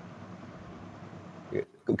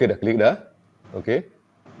 Okay, dah klik dah. Okay.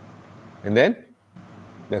 And then?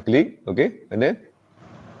 Dah klik. Okay. And then?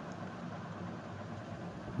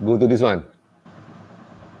 Go to this one.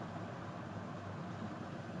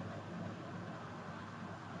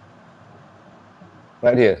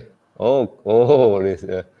 Right here. Oh, this.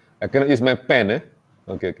 I cannot use my pen.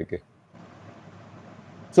 Okay.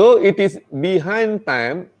 So it is behind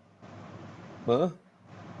time.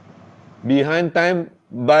 Behind time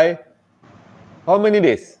by how many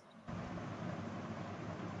days?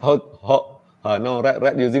 Now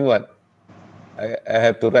write using what? I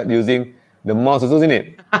have to write using the mouse also, isn't it?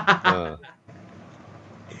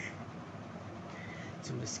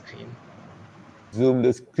 Zoom the screen. Zoom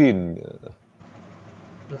the screen.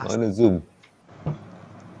 Mana zoom?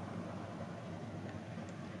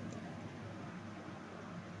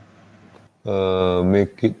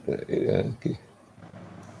 Make it. Okay.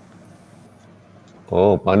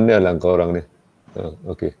 Oh, pandai lah kau orang ni.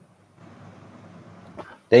 Okay.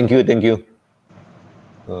 Thank you. Thank you.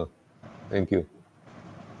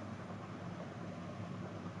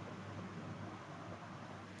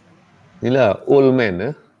 Inilah old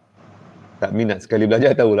man. Tak minat sekali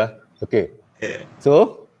belajar, tahulah. Okay.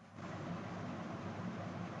 So,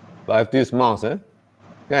 I have to use mouse.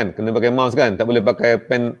 Kan? Kena pakai mouse kan? Tak boleh pakai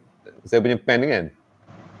pen. Saya punya pen ni kan?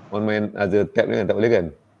 On my other tab ni kan? Tak boleh kan?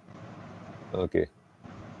 Okay.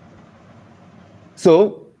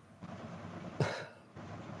 So,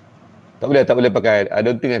 tak boleh pakai. I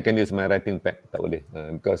don't think I can use my writing pad. Tak boleh.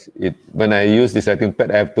 Because when I use this writing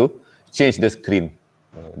pad, I have to change the screen.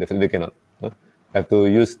 Definitely cannot. I have to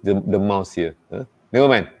use the mouse here. Never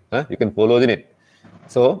mind. You can follow, isn't it?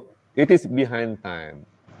 So, it is behind time.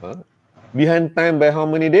 Behind time by how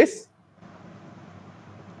many days?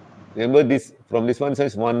 Remember this, from this one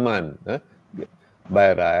says 1 month.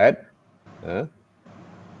 By right.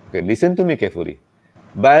 Okay, listen to me carefully.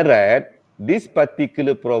 By right, this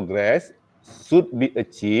particular progress should be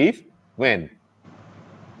achieved when?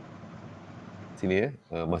 Sini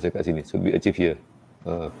masa kat sini, should be achieved here.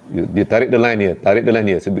 You tarik the line here,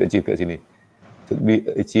 should be achieved kat sini. Should be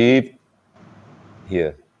achieved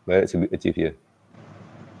here. by right should be achieved here.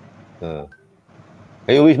 Are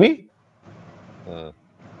you with me?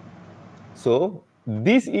 So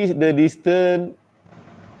this is the distance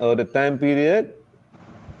or the time period.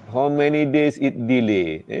 How many days it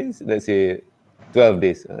delay? Let's say 12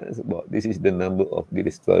 days. This is the number of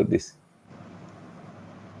days, 12 days.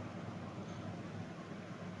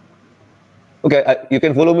 Okay, you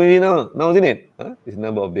can follow me now, isn't it? This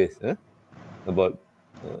number of days. About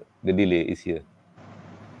the delay is here.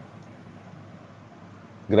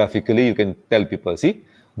 Graphically, you can tell people, see,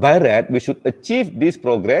 by right, we should achieve this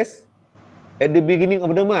progress at the beginning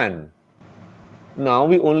of the month. Now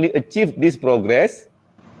we only achieve this progress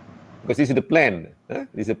because this is the plan.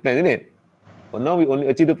 This is a plan, isn't it? But now we only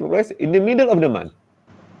achieve the progress in the middle of the month.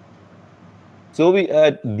 So we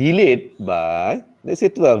are delayed by, let's say,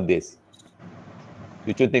 12 days.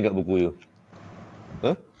 You contoh kat buku you.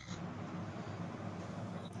 Are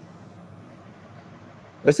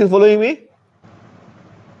you still following me?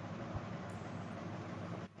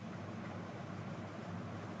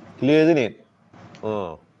 Clear, isn't it?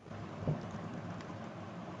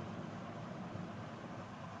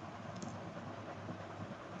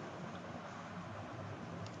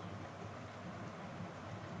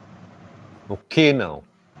 Okay now.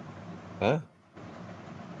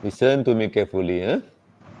 Listen to me carefully.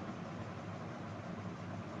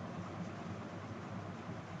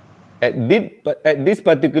 At this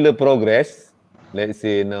particular progress, let's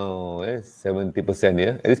say now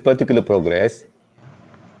 70%, at this particular progress,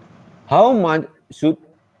 how much should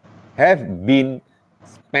have been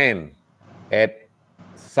spent at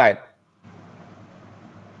site?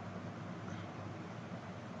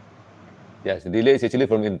 Yes, the delay is actually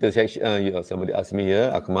from intersection. Somebody asked me here,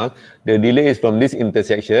 Akmal. The delay is from this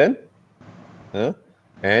intersection,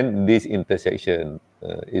 and this intersection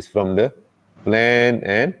is from the plan,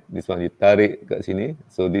 and this one you tarik kat sini.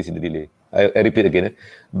 So this is the delay. I repeat again.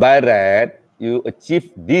 By right, you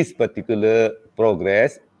achieve this particular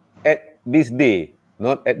progress at this day,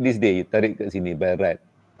 not at this day. You tarik kat sini by right.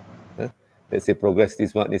 Let's say progress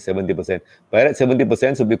this one is 70%. By right,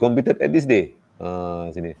 70% should be completed at this day.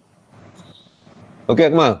 Sini. Okay,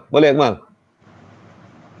 Akmal. Boleh, Akmal?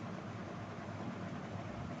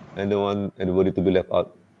 I don't want anybody to be left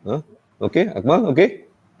out. Okay, Akmal? Okay?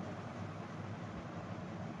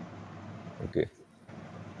 Okay.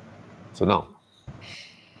 So now,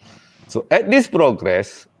 at this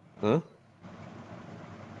progress,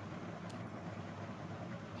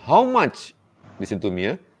 how much, listen to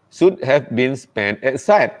me, should have been spent at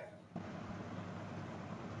site?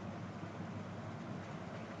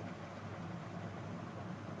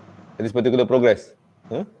 At this particular progress.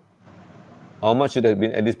 How much should have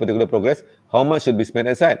been at this particular progress? How much should be spent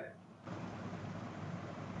at site?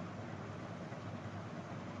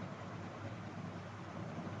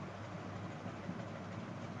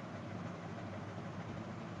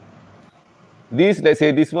 This, let's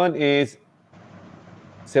say this one is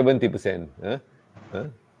 70%.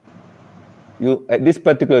 You at this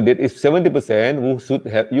particular date, if 70%,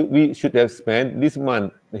 we should have spent this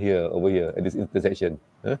month here, over here, at this intersection.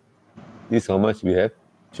 This how much we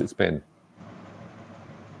should spend.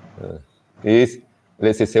 Is,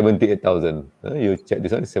 let's say 78,000. You check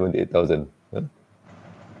this one, 78,000.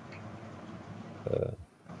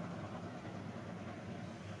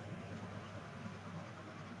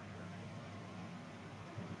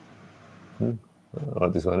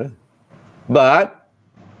 This one. But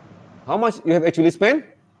how much you have actually spent?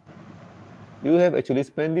 You have actually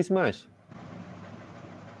spent this much.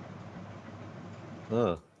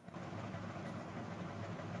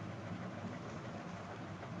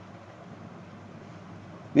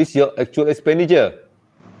 This is your actual expenditure.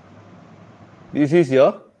 This is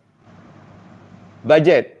your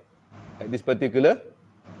budget at this particular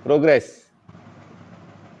progress.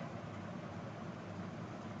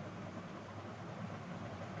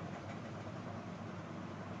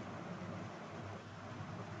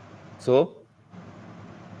 So,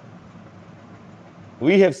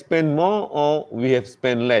 we have spent more or we have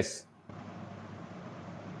spent less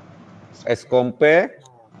as compared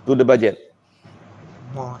to the budget?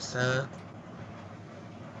 More, sir.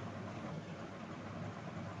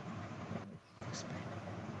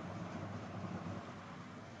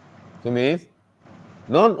 So means,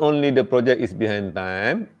 not only the project is behind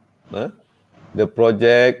time, the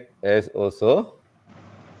project is also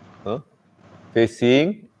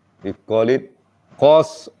facing, we call it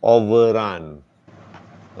cost overrun.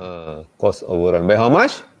 Cost overrun. By how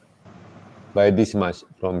much? By this much.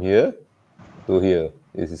 From here to here.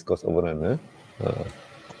 This is cost overrun.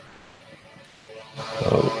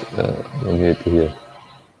 From here to here.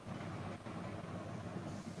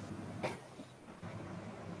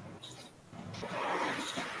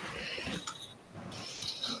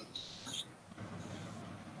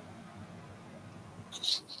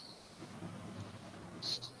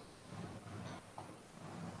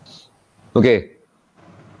 Okay.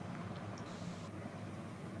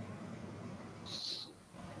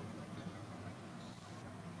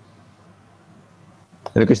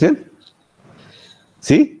 Any question?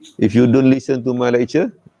 See, if you don't listen to my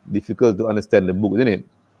lecture, difficult to understand the book, isn't it?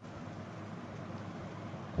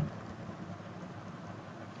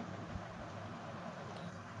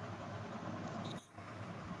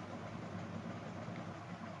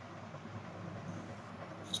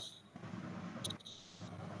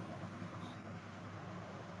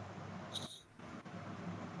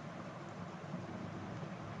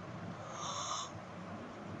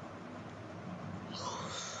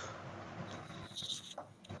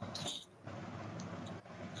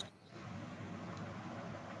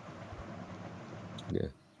 Yeah.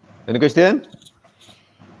 Any question?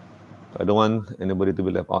 I don't want anybody to be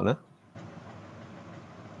left out. Huh?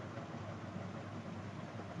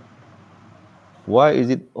 Why is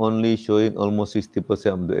it only showing almost 60%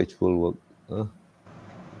 of the actual work? Huh?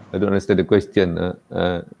 I don't understand the question,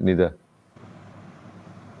 neither.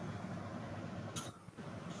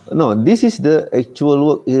 No, this is the actual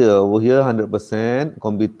work here. Over here, 100%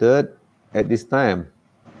 completed at this time.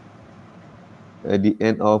 At the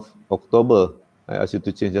end of October. I asked you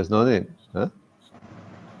to change just now, isn't it? Huh?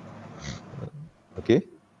 Okay.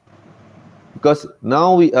 Because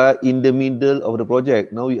now we are in the middle of the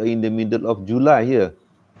project. Now we are in the middle of July here.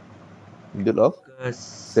 Middle of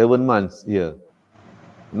 7 months here.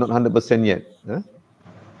 Not 100% yet. Huh?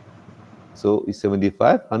 So it's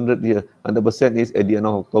 75, 100 here. 100% is at the end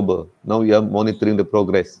of October. Now we are monitoring the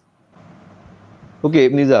progress.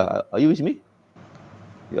 Okay, Ibn Niza, are you with me?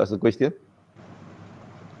 You ask a question.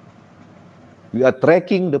 We are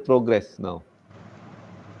tracking the progress now.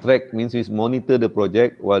 Track means we monitor the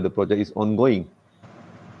project while the project is ongoing.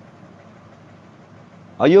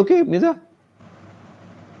 Are you okay, Ibn Niza?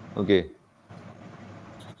 Okay.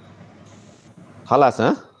 Halas,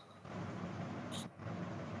 huh?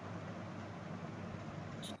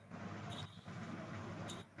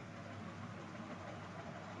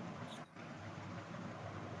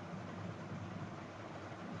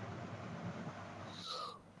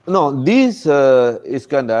 No, this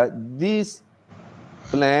Iskandar, this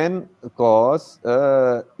plan cost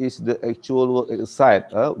is the actual work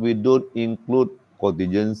site. We don't include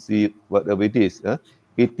contingency, whatever it is.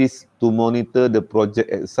 It is to monitor the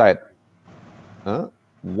project at site.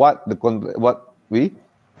 What we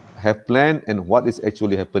have planned and what is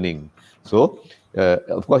actually happening. So,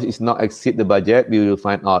 of course, it's not exceed the budget. We will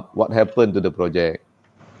find out what happened to the project.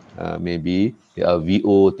 Maybe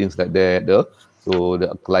VO, things like that. So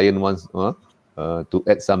the client wants to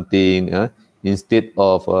add something instead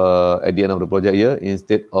of at the end of the project here,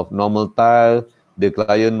 instead of normal tile, the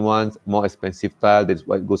client wants more expensive tile. That's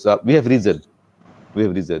why it goes up. We have reason. We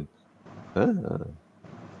have reason.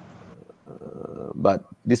 But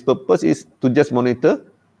this purpose is to just monitor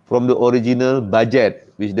from the original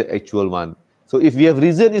budget, which is the actual one. So if we have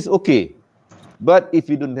reason, it's okay. But if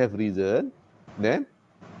you don't have reason, then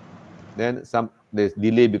there's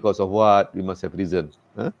delay because of what? We must have reason.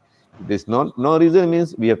 If there's no reason,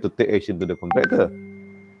 means we have to take action to the contractor.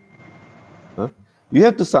 You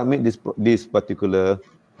have to submit this particular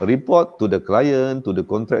report to the client, to the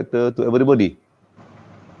contractor, to everybody.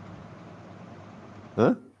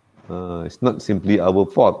 It's not simply our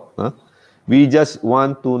fault. We just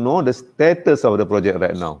want to know the status of the project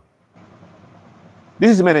right now.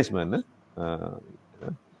 This is management.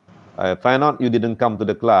 I find out you didn't come to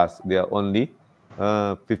the class. There are only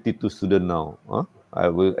 52 students now. I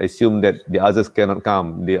will assume that the others cannot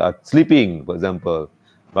come. They are sleeping, for example.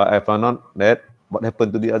 But I found out that what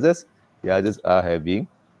happened to the others? The others are having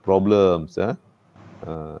problems.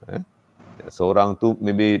 Seorang tu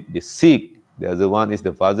maybe they sick. The other one is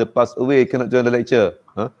the father passed away, cannot join the lecture.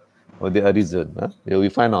 Or there are reasons. We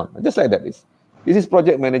find out. Just like that. This is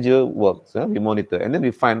project manager works. We monitor and then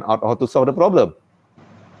we find out how to solve the problem.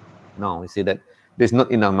 Now we see that there's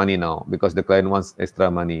not enough money now because the client wants extra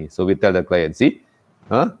money. So we tell the client, see,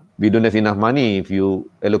 we don't have enough money. If you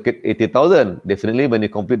allocate 80,000, definitely when you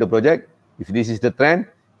complete the project, if this is the trend,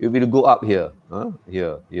 it will go up here,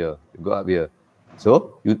 here, go up here.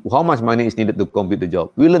 So how much money is needed to complete the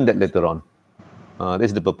job? We'll learn that later on.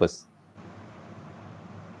 That's the purpose.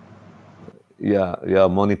 Yeah, we are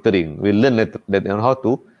monitoring. We learn that on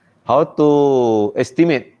how to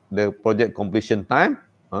estimate the project completion time.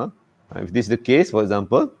 If this is the case, for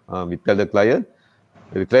example, we tell the client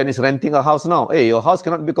is renting a house now. Hey, your house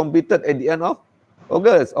cannot be completed at the end of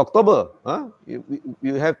August, October.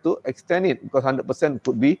 You have to extend it because 100%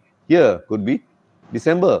 could be here, could be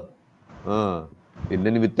December. And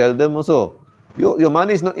then we tell them also, your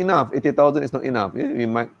money is not enough. 80,000 is not enough. We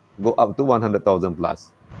might go up to 100,000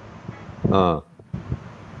 plus.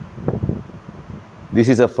 This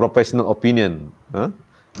is a professional opinion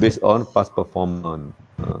based on past performance.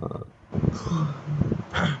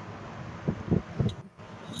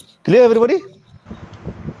 Clear, everybody?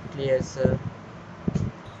 Clear, sir.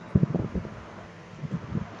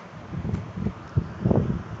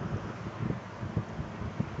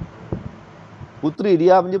 Putri,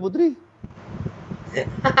 diam je Putri.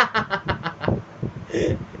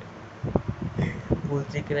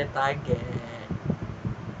 Putri kena target.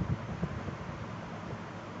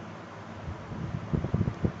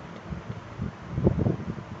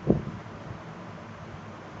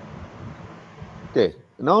 Okay,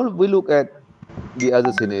 now we look at the other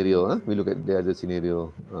scenario. We look at the other scenario.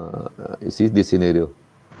 You see this scenario.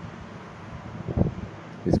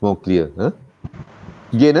 It's more clear.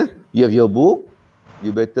 Again, you have your book. You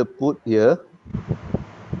better put here,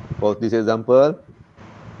 for this example,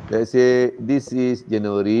 let's say this is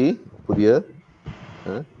January. Put here.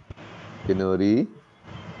 January.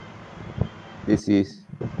 This is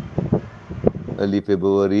early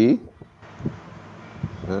February.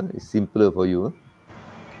 It's simpler for you.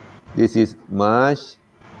 This is March.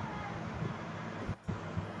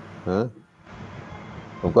 Of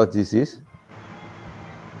course, this is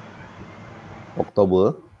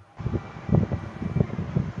October.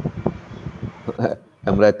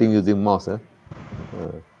 I'm writing using mouse.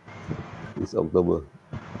 It's October.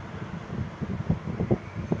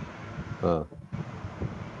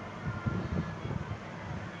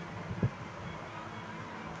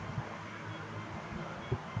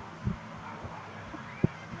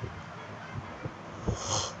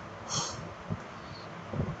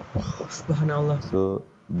 Subhanallah. So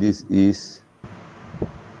this is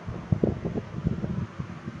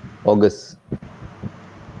August.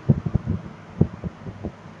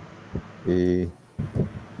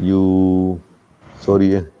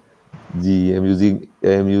 Sorry, G. I'm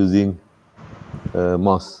using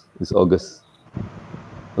mouse. It's August.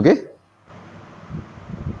 Okay.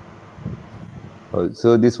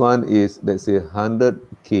 So this one is, let's say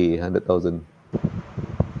 100K, 100,000.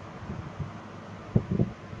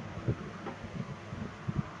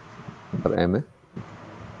 Per M.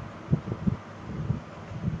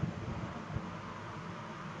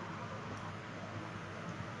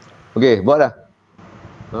 Okay, buat dah.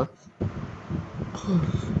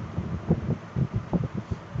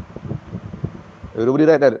 Everybody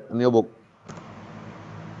write that in your book.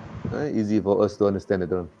 Easy for us to understand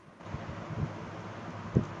it.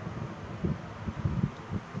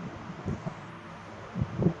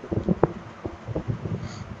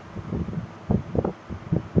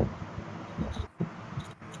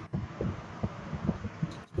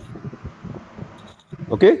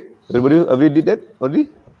 Okay, everybody did that already?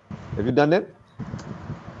 Have you done that?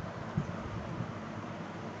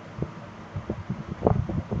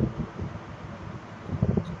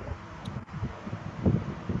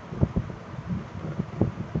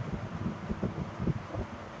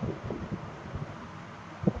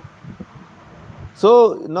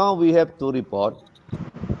 So now we have to report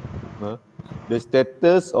the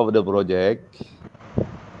status of the project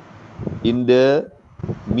in the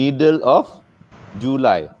middle of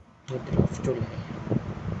July. Middle of July.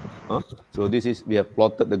 So this is, we have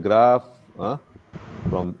plotted the graph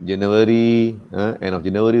from January, end of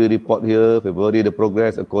January we report here, February the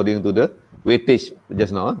progress according to the weightage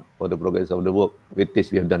just now for the progress of the work.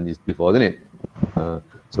 Weightage we have done this before, isn't it?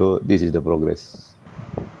 So this is the progress.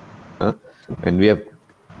 And we have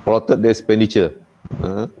plotted the expenditure,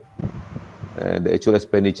 and the actual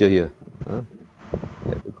expenditure here,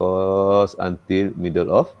 the cost until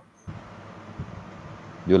middle of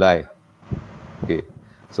July. Okay,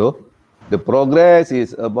 so the progress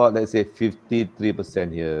is about, let's say,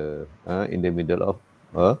 53% here in the middle of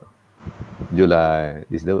July.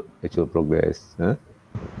 This is the actual progress.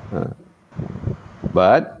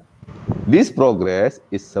 But this progress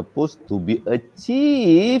is supposed to be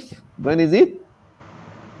achieved, when is it?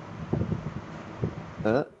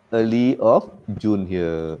 Early of June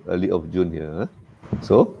here.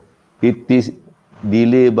 So it is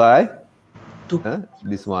delayed by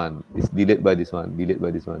this one. It's delayed by this one.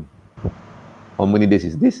 How many days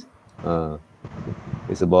is this?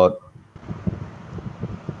 It's about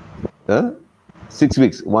 6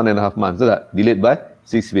 weeks, 1.5 months. So that delayed by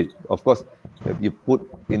 6 weeks. Of course, if you put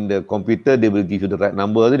in the computer, they will give you the right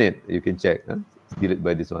number, isn't it? You can check. It's delayed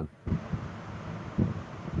by this one.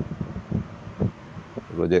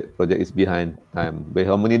 Project is behind time. By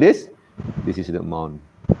how many days? This is the amount.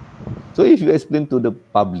 So if you explain to the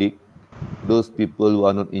public, those people who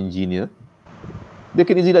are not engineer, they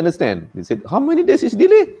can easily understand. They said, how many days is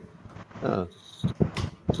delayed?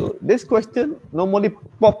 So this question normally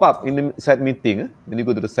pop up in the site meeting. When you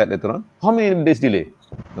go to the site later on, how many days delay?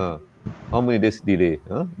 How many days delay?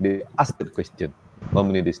 They ask that question. How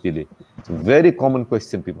many days delay? It's a very common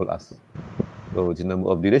question people ask. So the number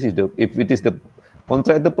of delays is if it is the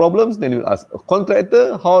contractor problems, then you ask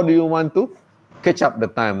contractor, how do you want to catch up the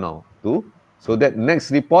time now so that next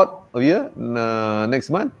report of year next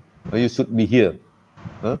month you should be here.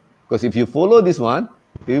 Because if you follow this one,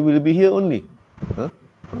 it will be here only.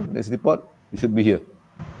 Next report, you should be here.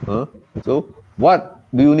 So what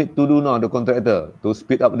do you need to do now, the contractor, to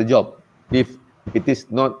speed up the job? If it is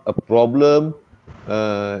not a problem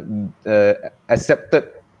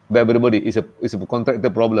accepted by everybody, it's a contractor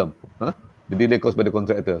problem. The delay caused by the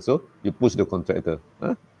contractor. So you push the contractor.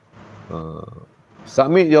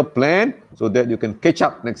 Submit your plan so that you can catch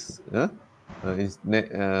up next. In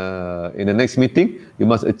the next meeting, you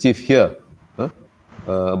must achieve here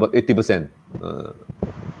about 80%.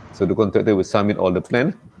 So the contractor will submit all the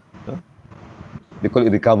plan. They call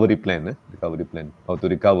it recovery plan. Recovery plan. How to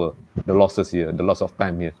recover the losses here, the loss of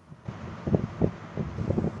time here.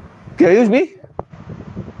 Okay, use me.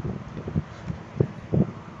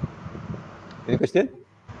 Any question?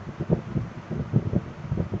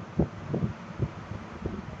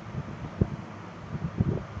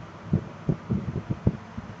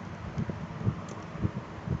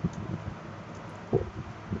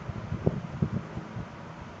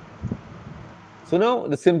 So now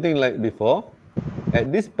the same thing like before. At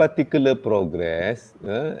this particular progress,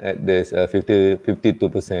 at this 52%,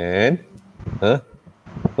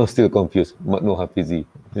 I'm still confused. No Hafizi.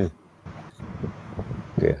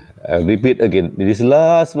 Okay, I'll repeat again. This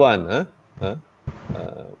last one.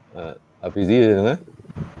 Hafizi,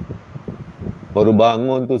 baru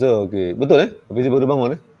bangun tu sir. Okay, betul Hafizi baru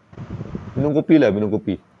bangun Minum kopi lah, minum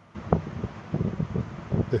kopi.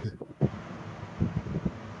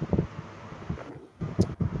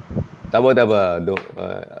 Tak apa.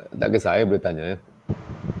 Tak kisah, saya boleh tanya.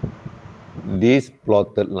 This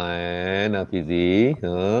plotted line, Hafizi,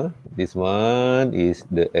 this one is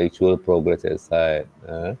the actual progress at site.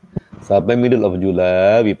 Sampai middle of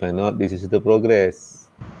July, we find out this is the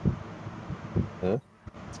progress.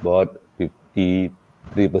 It's about 53%,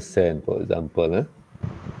 for example.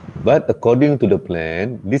 But according to the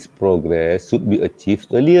plan, this progress should be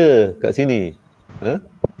achieved earlier. Kat sini.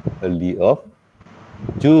 Early of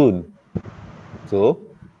June. So,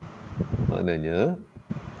 maknanya,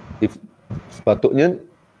 if sepatutnya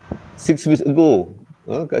 6 weeks ago,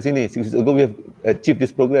 kat sini, 6 weeks ago we have achieved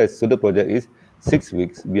this progress. So the project is 6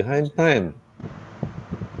 weeks behind time.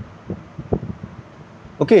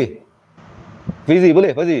 Okay. Fizi,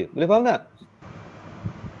 boleh faham tak?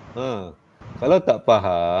 Kalau tak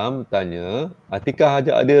faham, tanya, Atikah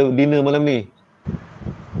ajak dia dinner malam ni.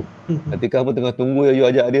 Atikah pun tengah tunggu you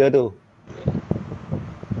ajak dia tu.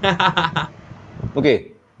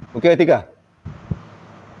 Okay, Atikah?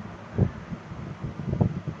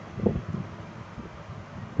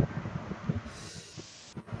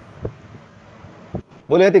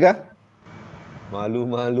 Boleh Atikah?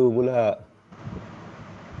 Malu-malu pula.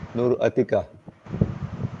 Nur Atikah.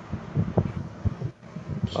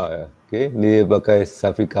 Okay, dia pakai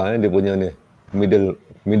Safika dia punya ni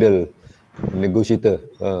middle negotiator.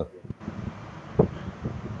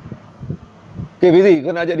 Okay, Fizi,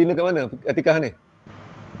 kau nak ajak dinner kat mana? Atikah ni?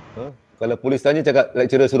 Kalau polis tanya, cakap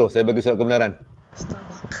lecturer suruh. Saya bagi surat kebenaran.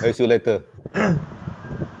 I issue letter.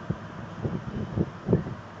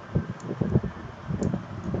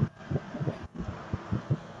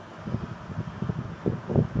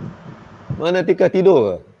 Mana Atikah tidur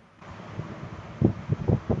ke?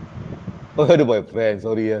 Oh, ada boyfriend.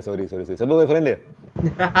 Sorry. Siapa boyfriend dia?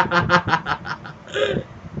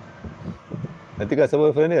 Atikah,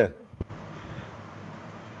 siapa boyfriend dia?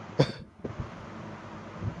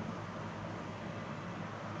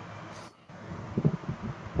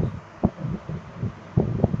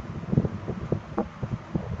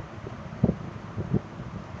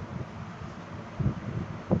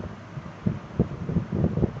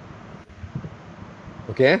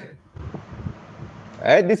 Okay.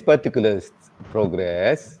 At this particular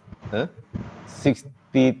progress, 60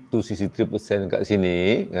 to 63% kat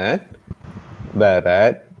sini, kan?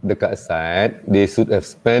 Barat, dekat side, they should have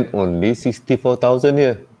spent only 64,000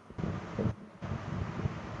 here.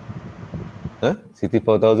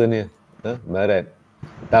 64,000 here. Barat.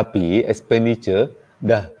 Tapi expenditure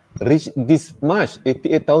dah reach this much,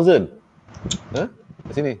 88,000.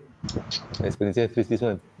 Kat sini. Expenditure reach this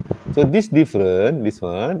one. So this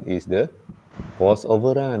one is the cost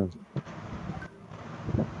overrun.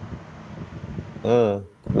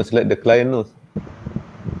 Must let the client know.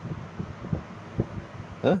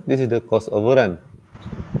 This is the cost overrun.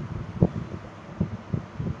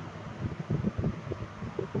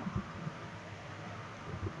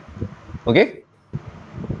 Okay?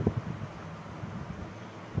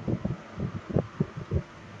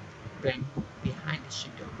 Plan behind the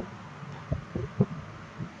schedule.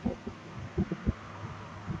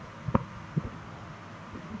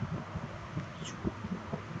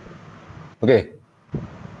 Okay.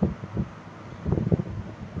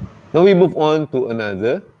 Now we move on to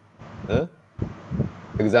another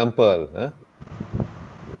example.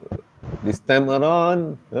 This time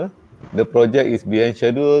around, the project is behind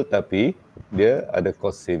schedule, tapi dia ada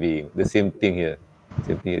cost saving. The same thing here.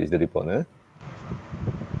 Same thing here is the report.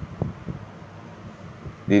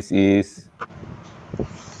 This is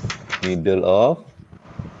middle of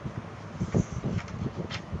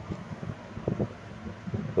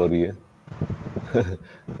sorry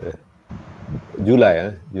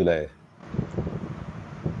July.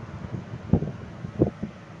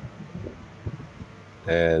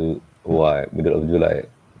 LY middle of July.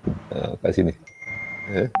 Kat sini.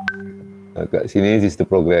 Kat sini this is the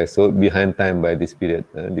progress. So behind time by this period.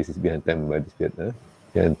 This is behind time by this period.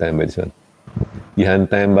 Behind time by this one.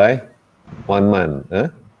 Behind time by 1 month.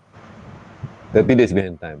 30 days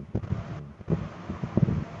behind time.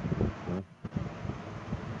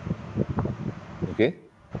 Okay.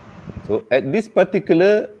 So at this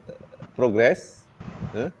particular progress,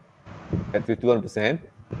 at 51%,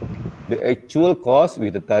 the actual cost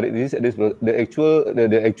with the tarik this the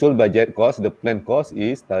actual budget cost, the plan cost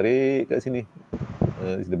is tarik kat sini.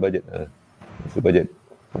 This is the budget. It's the budget.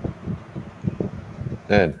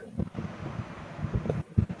 And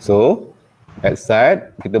so at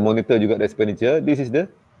side kita monitor juga the expenditure. This is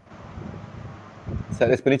the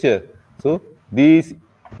side expenditure. So this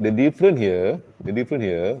the difference here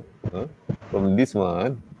from this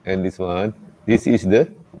one and this one, this is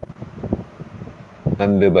the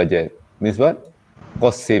under budget. Means what?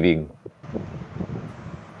 Cost saving.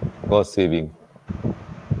 Cost saving.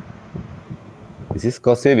 This is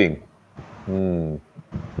cost saving.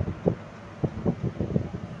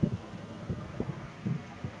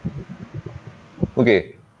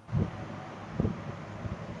 Okay.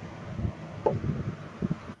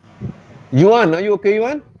 Yuan, are you okay,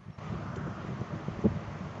 Yuan?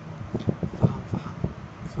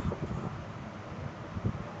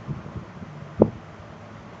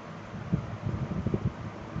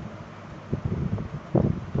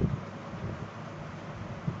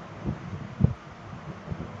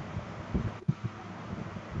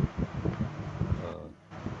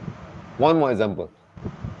 One more example.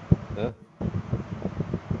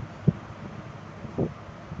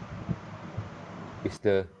 It's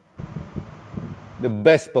the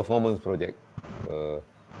best performance project.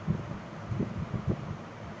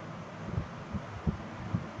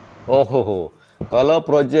 Kalau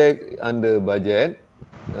project under budget,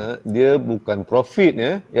 dia bukan profit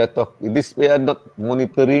ya. We are not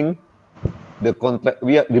monitoring the contract.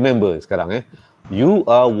 Remember sekarang you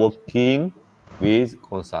are working with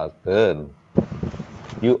consultant.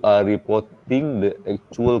 You are reporting the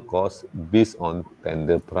actual cost based on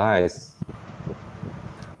tender price.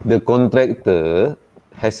 The contractor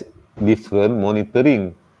has different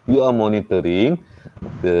monitoring. You are monitoring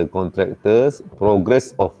the contractor's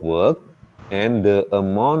progress of work and the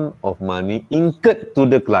amount of money incurred to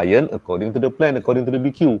the client according to the plan, according to the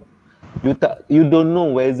BQ. You don't know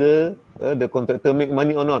whether the contractor make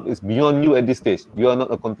money or not. It's beyond you at this stage. You are not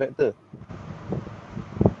a contractor.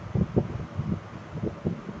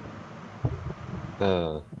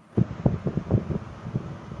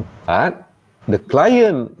 But the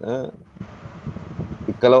client,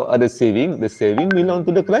 kalau ada saving, the saving belong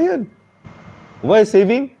to the client. Why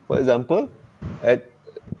saving? For example, at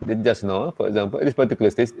just now, for example, at this particular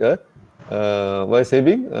stage, why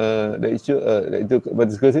saving? At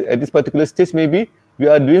this particular stage, maybe we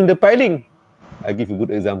are doing the piling. I give you a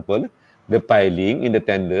good example. The piling in the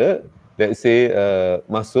tender, let's say,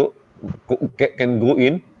 masuk can go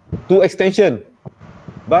in 2 extension,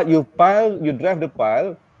 but you drive the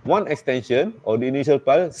pile 1 extension or the initial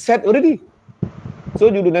pile set already. So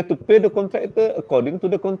you don't have to pay the contractor according to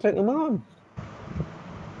the contract amount.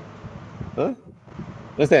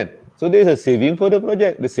 Understand? So there is a saving for the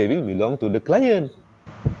project. The saving belong to the client.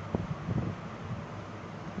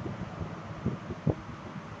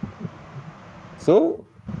 So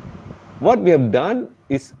what we have done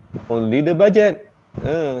is only the budget.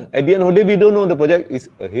 At the end of the day, we don't know the project is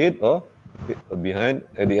ahead or behind.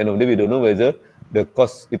 At the end of the day, we don't know whether it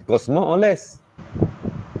costs more or less.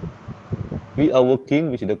 We are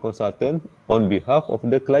working with the consultant on behalf of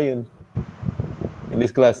the client. In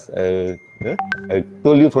this class, I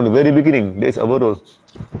told you from the very beginning, that's our role.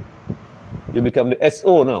 You become the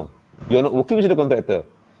SO now. You're not working with the contractor.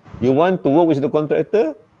 You want to work with the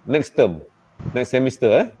contractor next term, next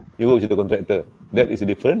semester, you work with the contractor. That is a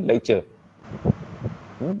different lecture.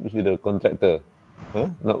 With the contractor,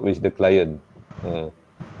 not with the client.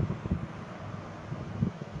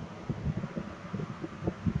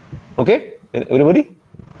 Okay, everybody?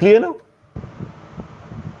 Clear now?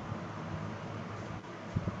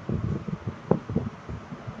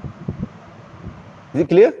 Is it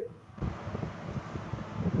clear?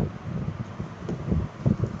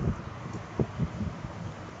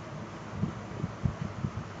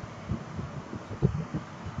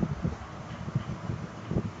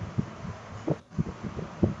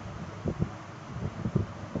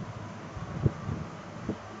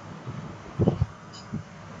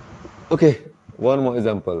 Okay, one more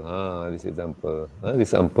example. This example.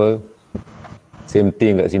 This example. Same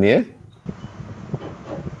thing kat sini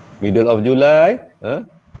Middle of July.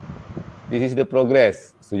 This is the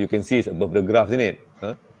progress. So you can see it's above the graph, isn't it?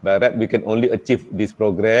 By right, we can only achieve this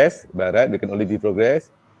progress. By right, we can only achieve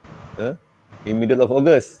progress in middle of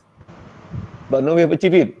August. But now we have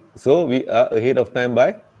achieved it. So we are ahead of time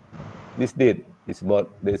by this date. It's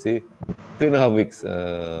about, let's say, 3.5 weeks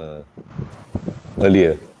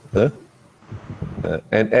earlier.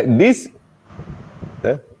 And at this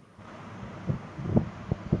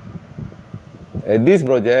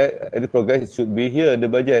project, at this progress, it should be here,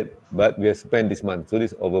 the budget, but we have spent this month, so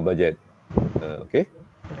this is over budget. Okay.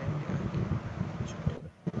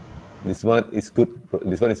 This one is good.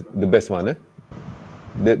 This one is the best one.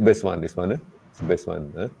 The best one. This one. It's the best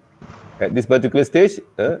one. At this particular stage,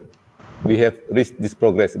 we have reached this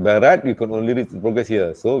progress. By right, we can only reach the progress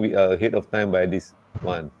here. So we are ahead of time by this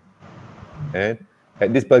one. And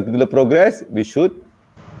at this particular progress, we should,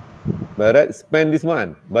 by right, spend this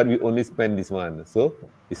one. But we only spend this one. So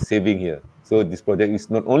it's saving here. So this project is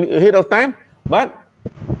not only ahead of time, but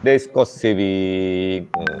there is cost saving.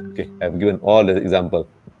 Okay, I've given all the example.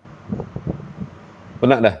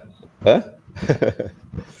 Penat dah?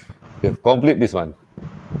 We have complete this one.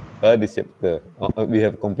 This chapter. We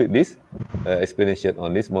have complete this explanation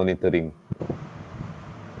on this monitoring.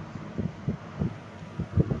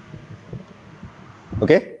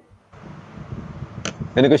 Okay?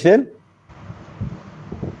 Any question?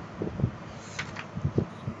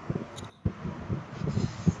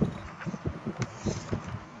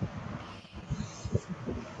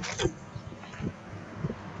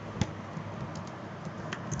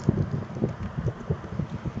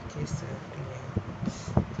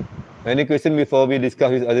 Any question before we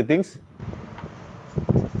discuss with other things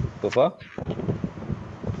so far?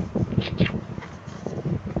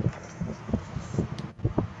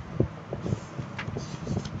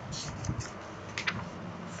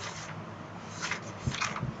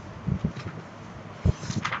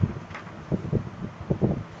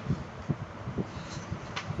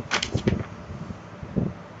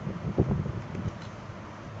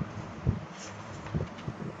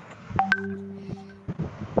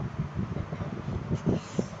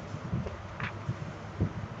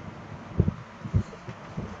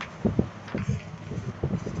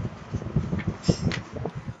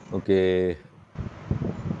 Okay.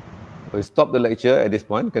 We'll stop the lecture at this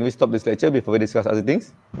point. Can we stop this lecture before we discuss other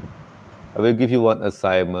things? I will give you one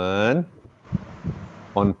assignment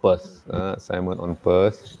on PERS. Assignment on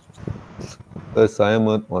PERS.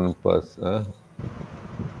 Assignment on PERS.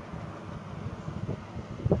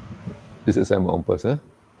 This assignment on PERS.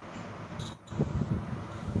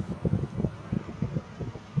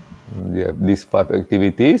 You have these 5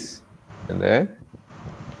 activities, and then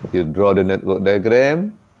you draw the network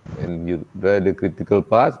diagram, and you draw the critical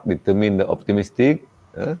path, determine the optimistic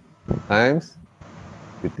times,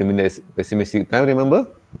 determine the pessimistic time, remember?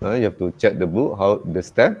 You have to check the book, how the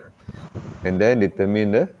step, and then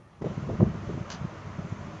determine the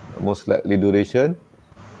most likely duration,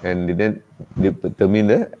 and then determine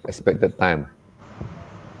the expected time.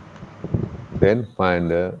 Then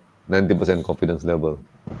find the 90% confidence level.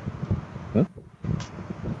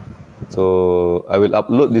 So I will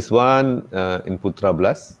upload this one in Putra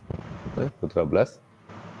Blast. Putra Blast.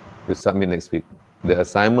 We'll submit next week. The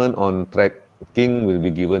assignment on tracking will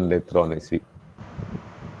be given later on next week.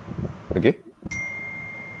 Okay?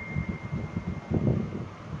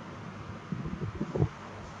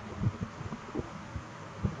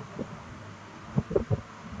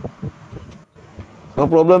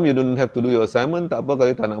 No problem, you don't have to do your assignment. Tak apa,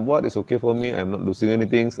 kalau tak nak buat, it's okay for me. I'm not losing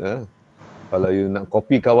anything. Kalau you nak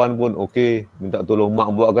copy kawan pun okay, minta tolong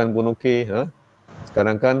mak buatkan pun okay.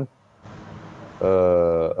 Sekarang kan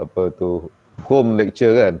apa tu, home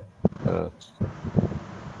lecture kan.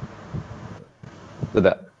 Betul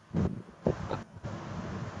tak?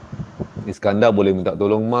 Iskandar boleh minta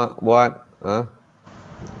tolong mak buat.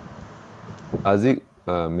 Aziz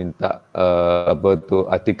minta apa tu,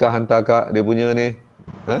 Atikah hantar kat dia punya ni.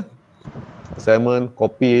 Assignment,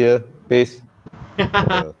 copy je, paste.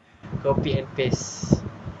 Copy and paste.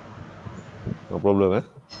 No problem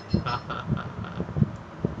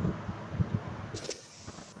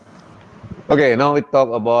Okay, now we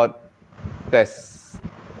talk about tests.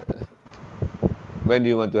 When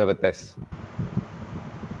do you want to have a test?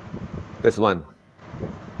 Test 1.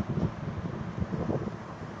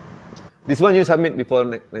 This one you submit before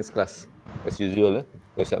next class, as usual.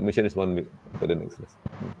 Your submission is 1 week for the next class.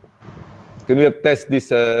 Can we have test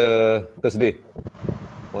this Thursday?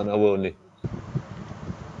 1 hour only.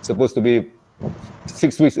 Supposed to be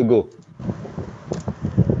 6 weeks ago.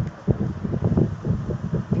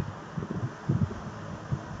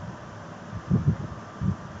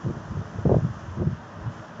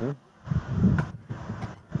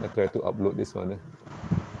 I try to upload this one.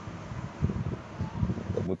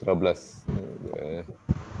 Putra Blast.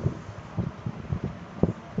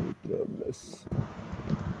 Putra Blast.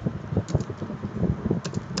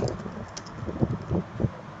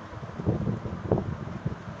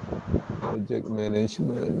 Project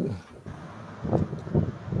management.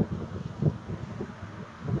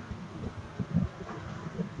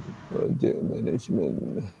 Project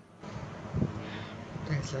management.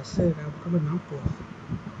 Selasa dah bukan kenapa.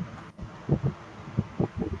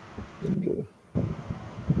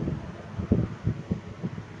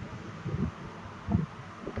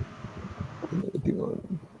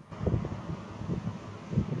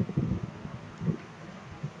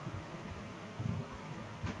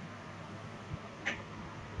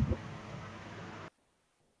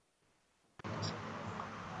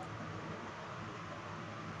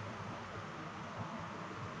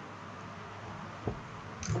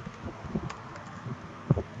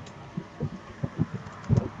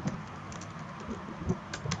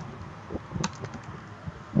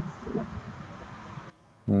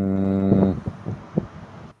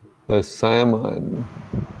 Assignment.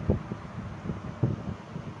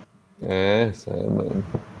 Assignment.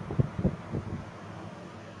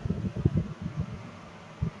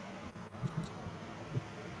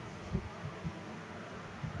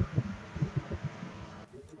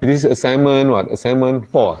 This is assignment what? Assignment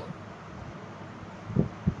 4.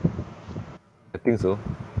 I think so.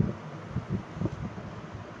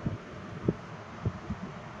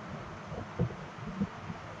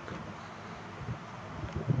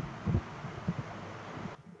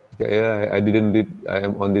 Yeah, I didn't read. I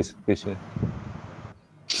am on this page.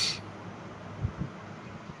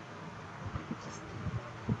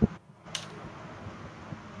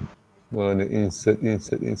 Insert.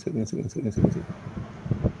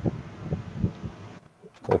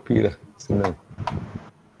 Copy lah, senang.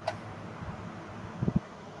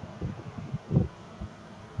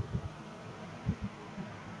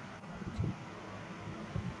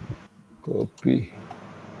 Copy.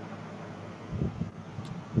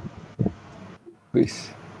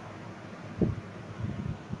 Paste.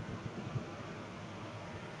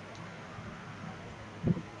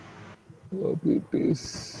 Copy,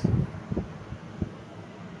 paste.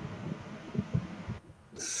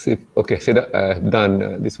 Save. Okay, saya dah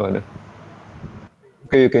done this one.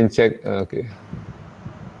 Okay, you can check. Okay.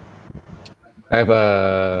 I have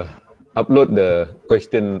upload the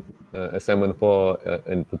question assignment for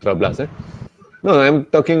in Putra Blast. No,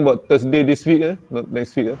 I'm talking about Thursday this week, not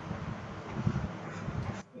next week.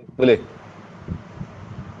 Boleh.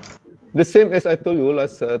 The same as I told you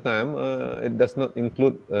last time. It does not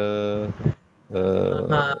include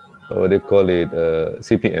what they call it,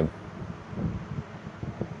 CPM.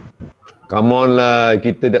 Come on lah,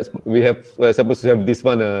 we have supposed to have this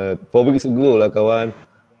one 4 weeks ago lah kawan.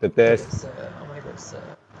 The test. Oh my god, sir.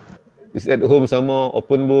 It's at home sama,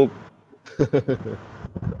 open book.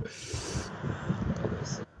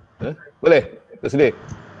 Boleh? Tersedia?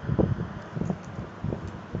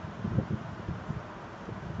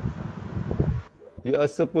 You are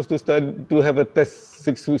supposed to have a test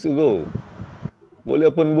 6 weeks ago. Boleh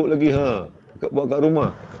open book lagi buat kat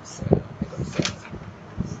rumah.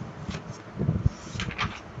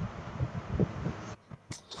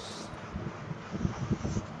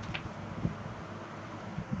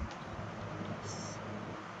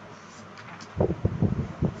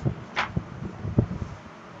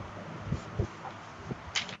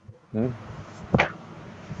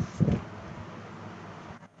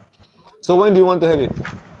 So when do you want to have it?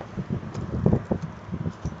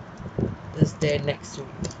 Thursday next week.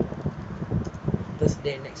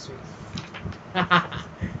 Thursday next week.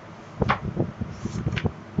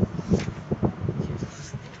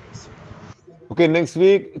 Okay, next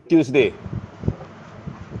week, Tuesday.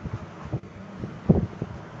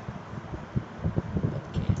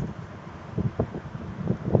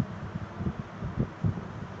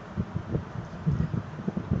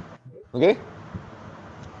 Okay?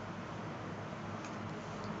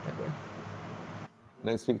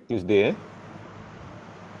 Next week, Tuesday.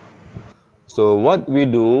 So what we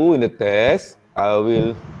do in the test, I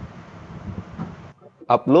will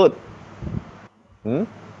upload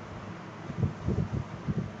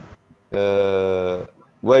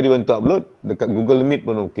where do you want to upload? Dekat Google Meet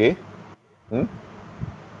pun okay.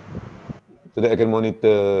 So that I can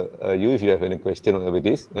monitor you if you have any question or whatever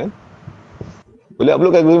it is. Boleh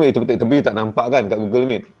upload kat Google Meet, tapi tak nampak kan kat Google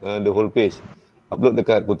Meet, the whole page. Upload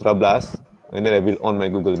dekat Putra Blast, and then I will on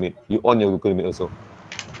my Google Meet. You on your Google Meet also.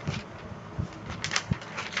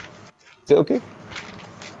 Is that okay?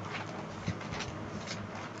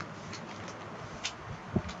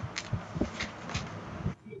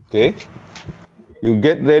 Okay. You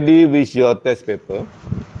get ready with your test paper.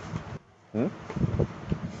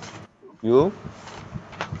 You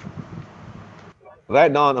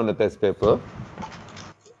write down on the test paper.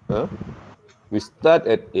 We start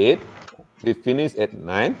at 8. We finish at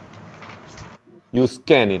 9. You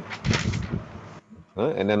scan it.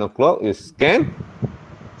 And 9 o'clock, you scan.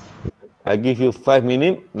 I give you 5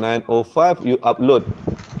 minutes. 9:05, you upload.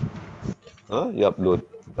 You upload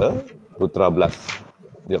Putra Blast.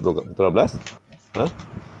 You upload Putra Blast.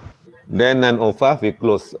 Then 9:05, we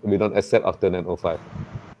close. We don't accept after 9:05.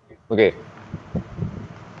 Okay.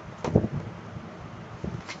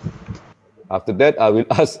 After that, I will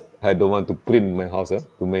ask. I don't want to print my house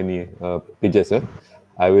too many pages.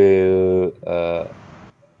 I will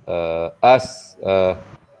ask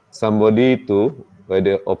somebody to by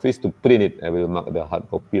the office to print it. I will mark the hard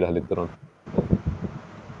copy lah later on.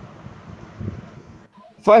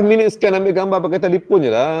 5 minutes scan ambil gambar pakai telefon je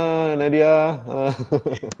lah, Nadia.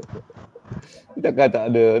 Takkan tak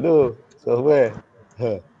ada tu software.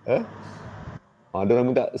 Dia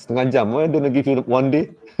orang minta setengah jam. Don't give you one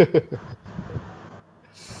day.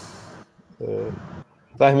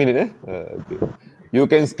 5 minutes okay. You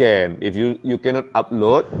can scan. If you cannot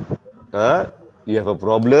upload, you have a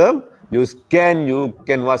problem, you scan, you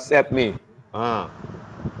can WhatsApp me.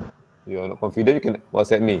 You are not confident, you can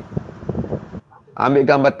WhatsApp me. Ambil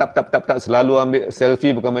gambar tap, selalu ambil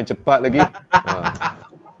selfie, bukan main cepat lagi.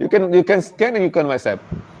 You can scan and you can WhatsApp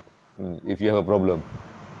if you have a problem.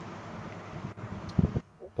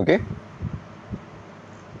 Okay?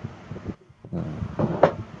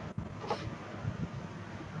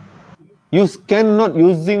 You scan not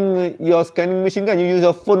using your scanning machine kan? You use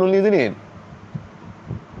your phone only, isn't it?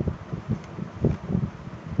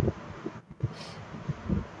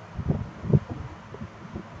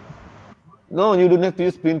 No, you don't have to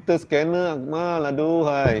use printer scanner, Akmal.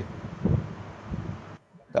 Aduhai.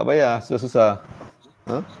 Tak payah, susah-susah.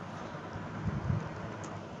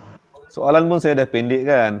 Soalan pun saya dah pendek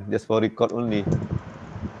kan? Just for record only.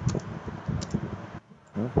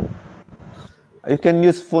 You can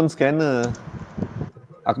use phone scanner.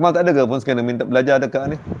 Akmal tak ada ke phone scanner? Minta belajar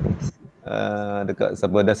dekat ni. Dekat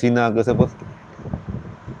siapa? Dasina ke siapa?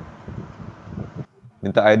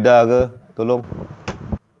 Minta Aida ke? Tolong.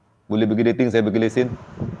 Boleh pergi dating, saya pergi lesen.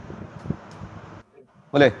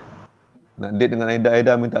 Boleh? Nak date dengan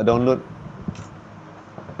Aida, minta download.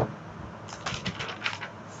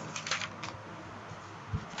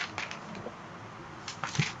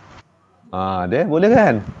 Dia boleh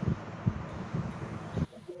kan?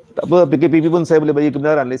 Tak apa, PKP pun saya boleh bagi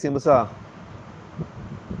kebenaran, lesen besar.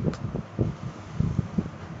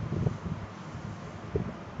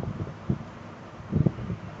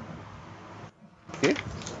 Okay.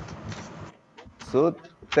 So,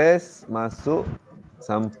 test masuk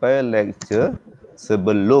sampai lecture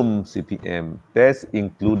sebelum CPM. Test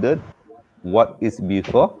included what is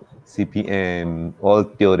before CPM. All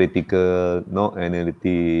theoretical, no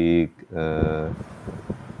analytic.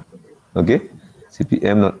 Okay.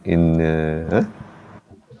 CPM not in.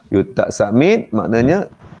 You tak submit,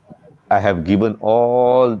 maknanya I have given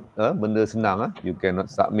all benda senang. You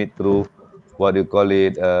cannot submit through what you call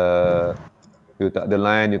it. You tak ada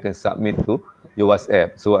line, you can submit to your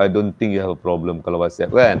WhatsApp. So I don't think you have a problem kalau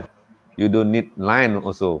WhatsApp kan. You don't need line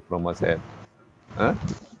also from WhatsApp.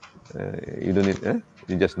 You don't need.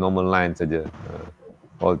 You just normal line saja.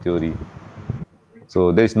 All theory.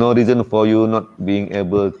 So there is no reason for you not being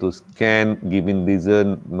able to scan, giving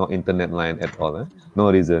reason, no internet line at all. No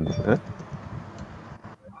reason.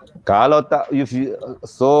 Kalau tak,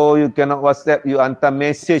 so you cannot WhatsApp, you hantar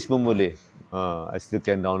message pun boleh. I still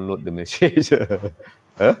can download the message.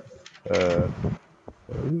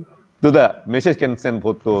 Tu tak? Message can send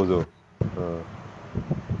photo also.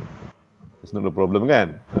 It's not a problem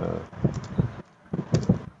kan?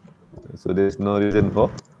 So there's no reason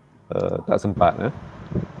for tak sempat.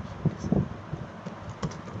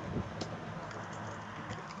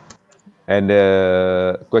 And the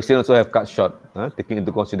question also have cut short. Taking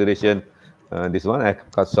into consideration this one, I have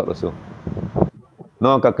cut short also.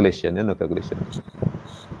 No calculation, no calculation.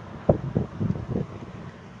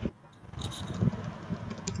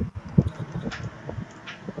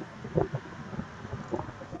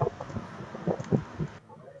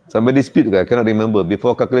 Somebody dispute, I cannot remember.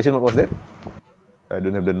 Before calculation, what was that? I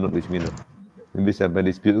don't have the note with me now. Maybe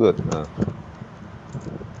somebody dispute kot.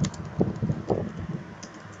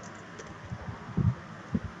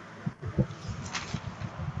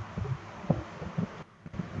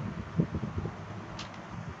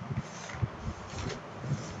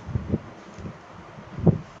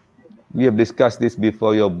 We have discussed this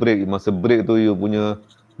before your break. Masa break tu, you punya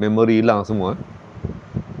memory hilang semua.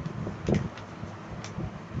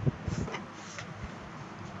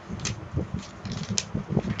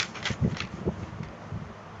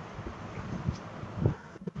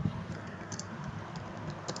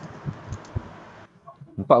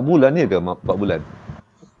 4 bulan ni ke? 4 bulan?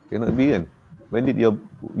 Cannot be kan? When did your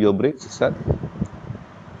break start?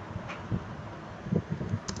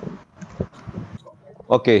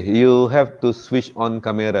 Okay, you have to switch on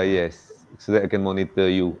camera, yes. So that I can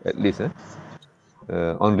monitor you at least.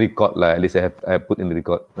 On record lah, at least I have put in the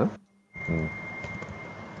record.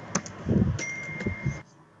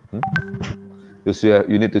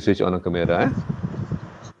 You need to switch on camera.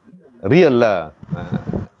 Real lah.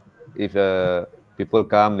 If people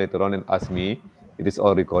come later on and ask me, it is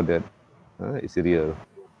all recorded. It's real.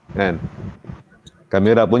 Kan?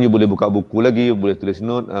 Kamera pun you boleh buka buku lagi, you boleh tulis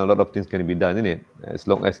note, a lot of things can be done, isn't it? As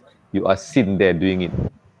long as you are seen there doing it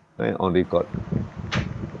on record.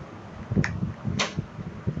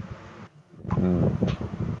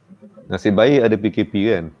 Nasib baik ada PKP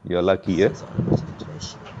kan? You're lucky, ya?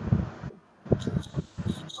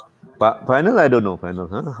 Final, I don't know. Final,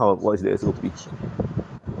 what is the SOP?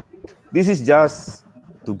 This is just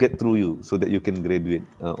to get through you so that you can graduate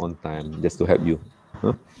on time, just to help you.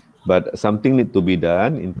 But something need to be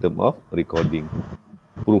done in terms of recording,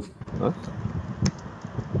 proof.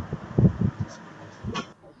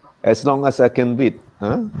 As long as I can read.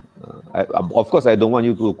 Of course, I don't want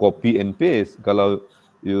you to copy and paste. Kalau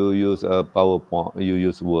you use PowerPoint, you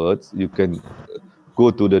use words, you can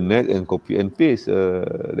go to the net and copy and paste.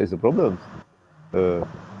 There's a problem.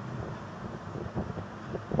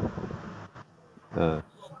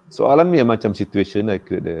 Soalan ni macam situation, I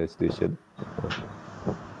create the situation.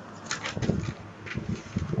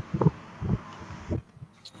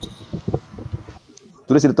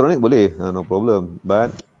 Tulis elektronik boleh, no problem.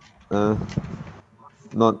 But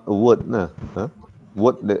not a word lah.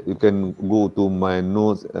 Word that you can go to my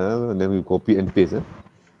notes, and then we copy and paste.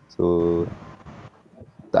 So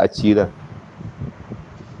tak aci lah.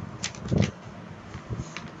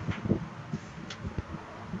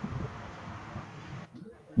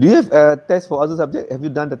 Do you have a test for other subject? Have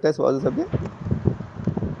you done the test for other subject?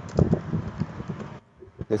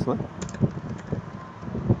 Test one.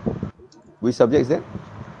 Which subject is that?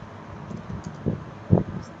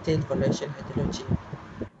 Still correlation hydrology.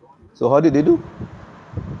 So how did they do?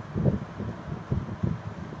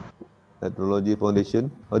 Hydrology foundation.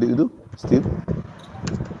 How did you do? Still.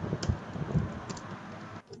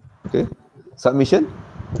 Okay. Submission.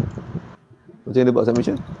 Macam mana dia buat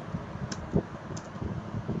submission?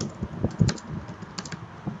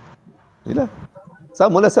 Yelah.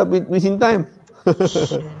 Sama lah, submit within time.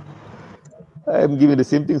 I'm giving the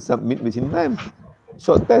same thing, submit within time.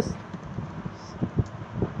 Short test.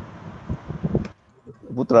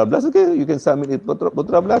 Putra Blast, okay. You can submit it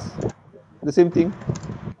Putra Blast. The same thing.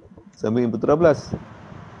 Submit in Putra Blast.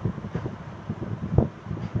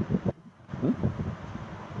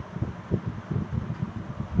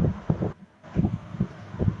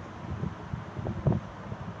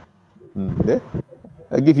 Okay.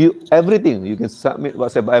 I give you everything. You can submit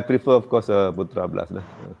WhatsApp, but I prefer, of course, Putra Blast.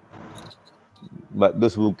 But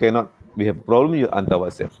those who cannot, we have problem, you hantar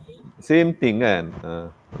WhatsApp. Same thing kan?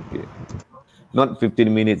 Okay. Not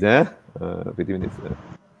 15 minutes, 15 minutes.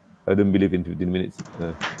 I don't believe in 15 minutes.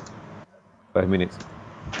 5 minutes.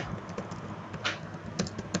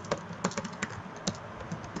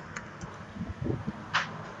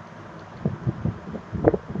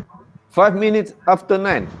 Five minutes after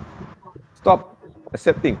 9. Stop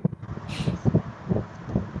accepting.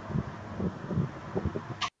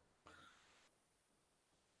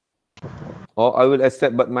 Or I will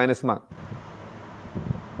accept but minus mark.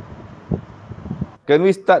 Can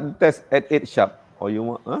we start the test at 8 sharp? Or you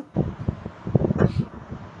want, huh?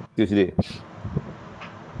 Tuesday.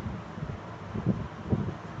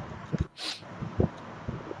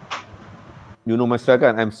 You know my style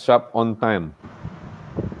kan? I'm sharp on time.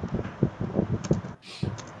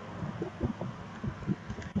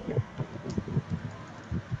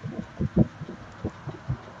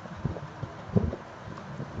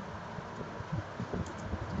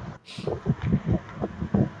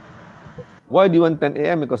 Why do you want 10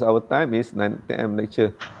 a.m.? Because our time is 9 a.m.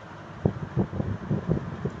 lecture.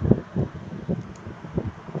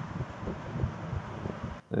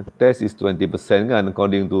 Test is 20% kan,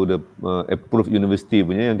 according to the approved university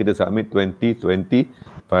punya yang kita submit 20,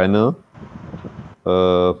 final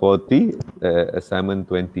 40, assignment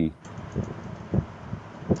 20.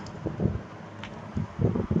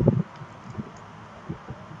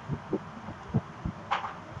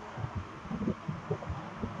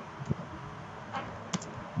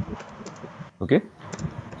 Okay.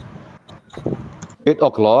 8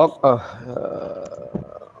 o'clock.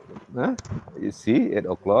 You see, 8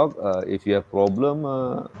 o'clock. If you have problem,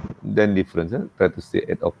 then difference. Try to say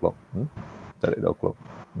 8 o'clock. Start 8 o'clock.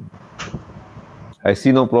 I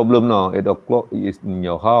see no problem now. 8 o'clock is in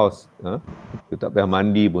your house. You tak payah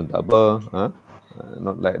mandi pun tak apa.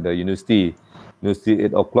 Not like the university. University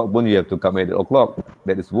 8 o'clock pun you have to come at 8 o'clock.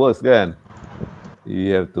 That is worse kan.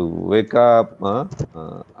 You have to wake up.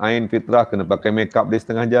 Ain Fitrah kena pakai makeup dia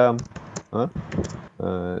setengah jam.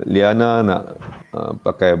 Liana nak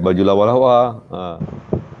pakai baju lawa-lawa.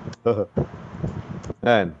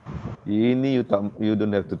 Kan? Ini you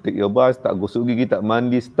don't have to take your bus, tak gosok gigi, tak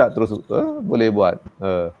mandi, start terus. Boleh buat.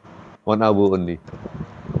 1 hour only.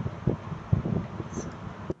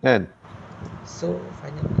 Kan? So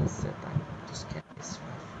final answer time to scan is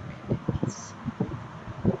 5 minutes.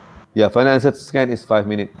 Yeah, final answer to scan is 5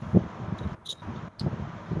 minutes.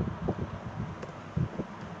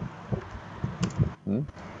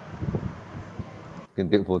 Can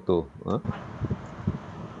take photo.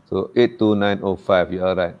 So 82905, you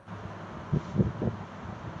are right.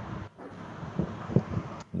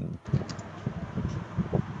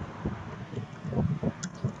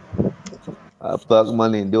 Apa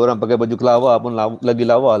Akmal ni? Dia orang pakai baju kelawar pun lagi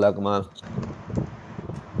lawa lah Akmal.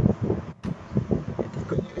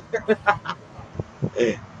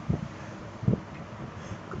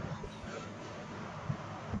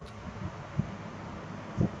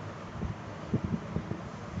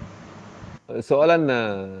 Soalan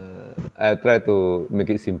I try to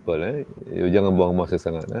make it simple. You jangan buang masa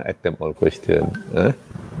sangat. Attempt all question.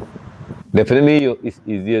 Definitely it's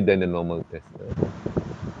easier than the normal test.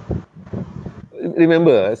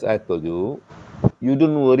 Remember, as I told you, you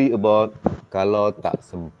don't worry about kalau tak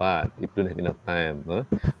sempat, if you don't have enough time.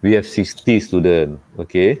 We have 60 students,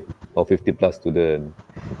 okay, or 50 plus students.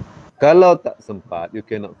 Kalau tak sempat, you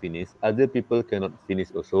cannot finish. Other people cannot finish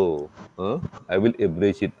also. I will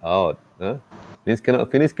average it out. Means cannot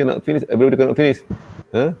finish. Everybody cannot finish.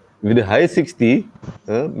 With the high 60,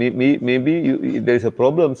 maybe there is a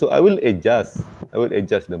problem. So I will adjust.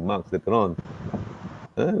 The marks later on.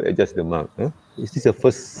 Adjust the mark. Is this the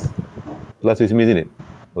first class with me, isn't it?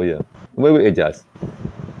 Oh yeah. We will adjust.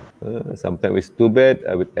 Sometimes it's too bad.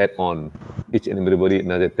 I will add on each and everybody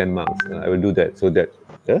another 10 marks. I will do that so that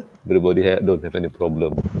everybody don't have any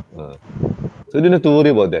problem. So you don't have to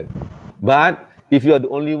worry about that. But if you are the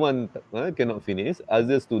only one cannot finish,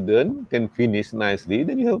 other student can finish nicely,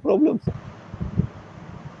 then you have problems.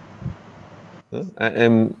 I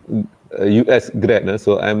am a US grad,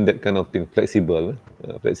 so I'm that kind of thing, flexible.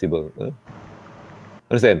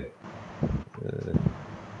 Understand?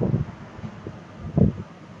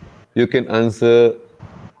 You can answer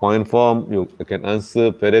point form, you can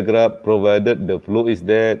answer paragraph, provided the flow is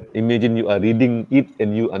there. Imagine you are reading it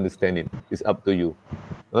and you understand it. It's up to you.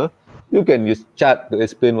 You can use chart to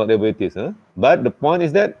explain whatever it is. But the point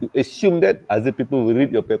is that you assume that other people will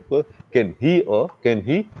read your paper. Can he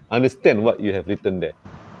understand what you have written there?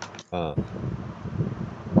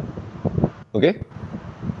 Okay?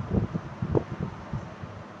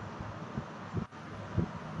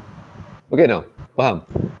 Okay now, faham?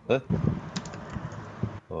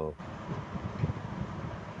 Oh.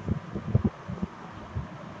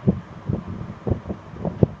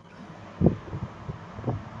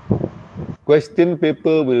 Question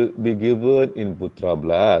paper will be given in Putra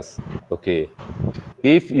Blast. Okay.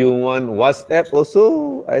 If you want WhatsApp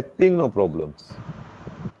also, I think no problems.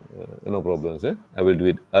 No problems. I will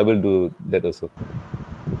do it. I will do that also.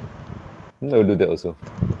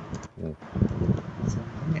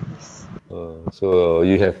 So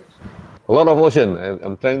you have A lot of motion.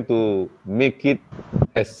 I'm trying to make it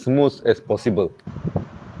as smooth as possible.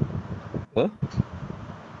 Huh?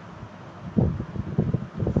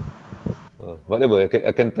 Whatever,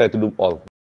 I can try to do all.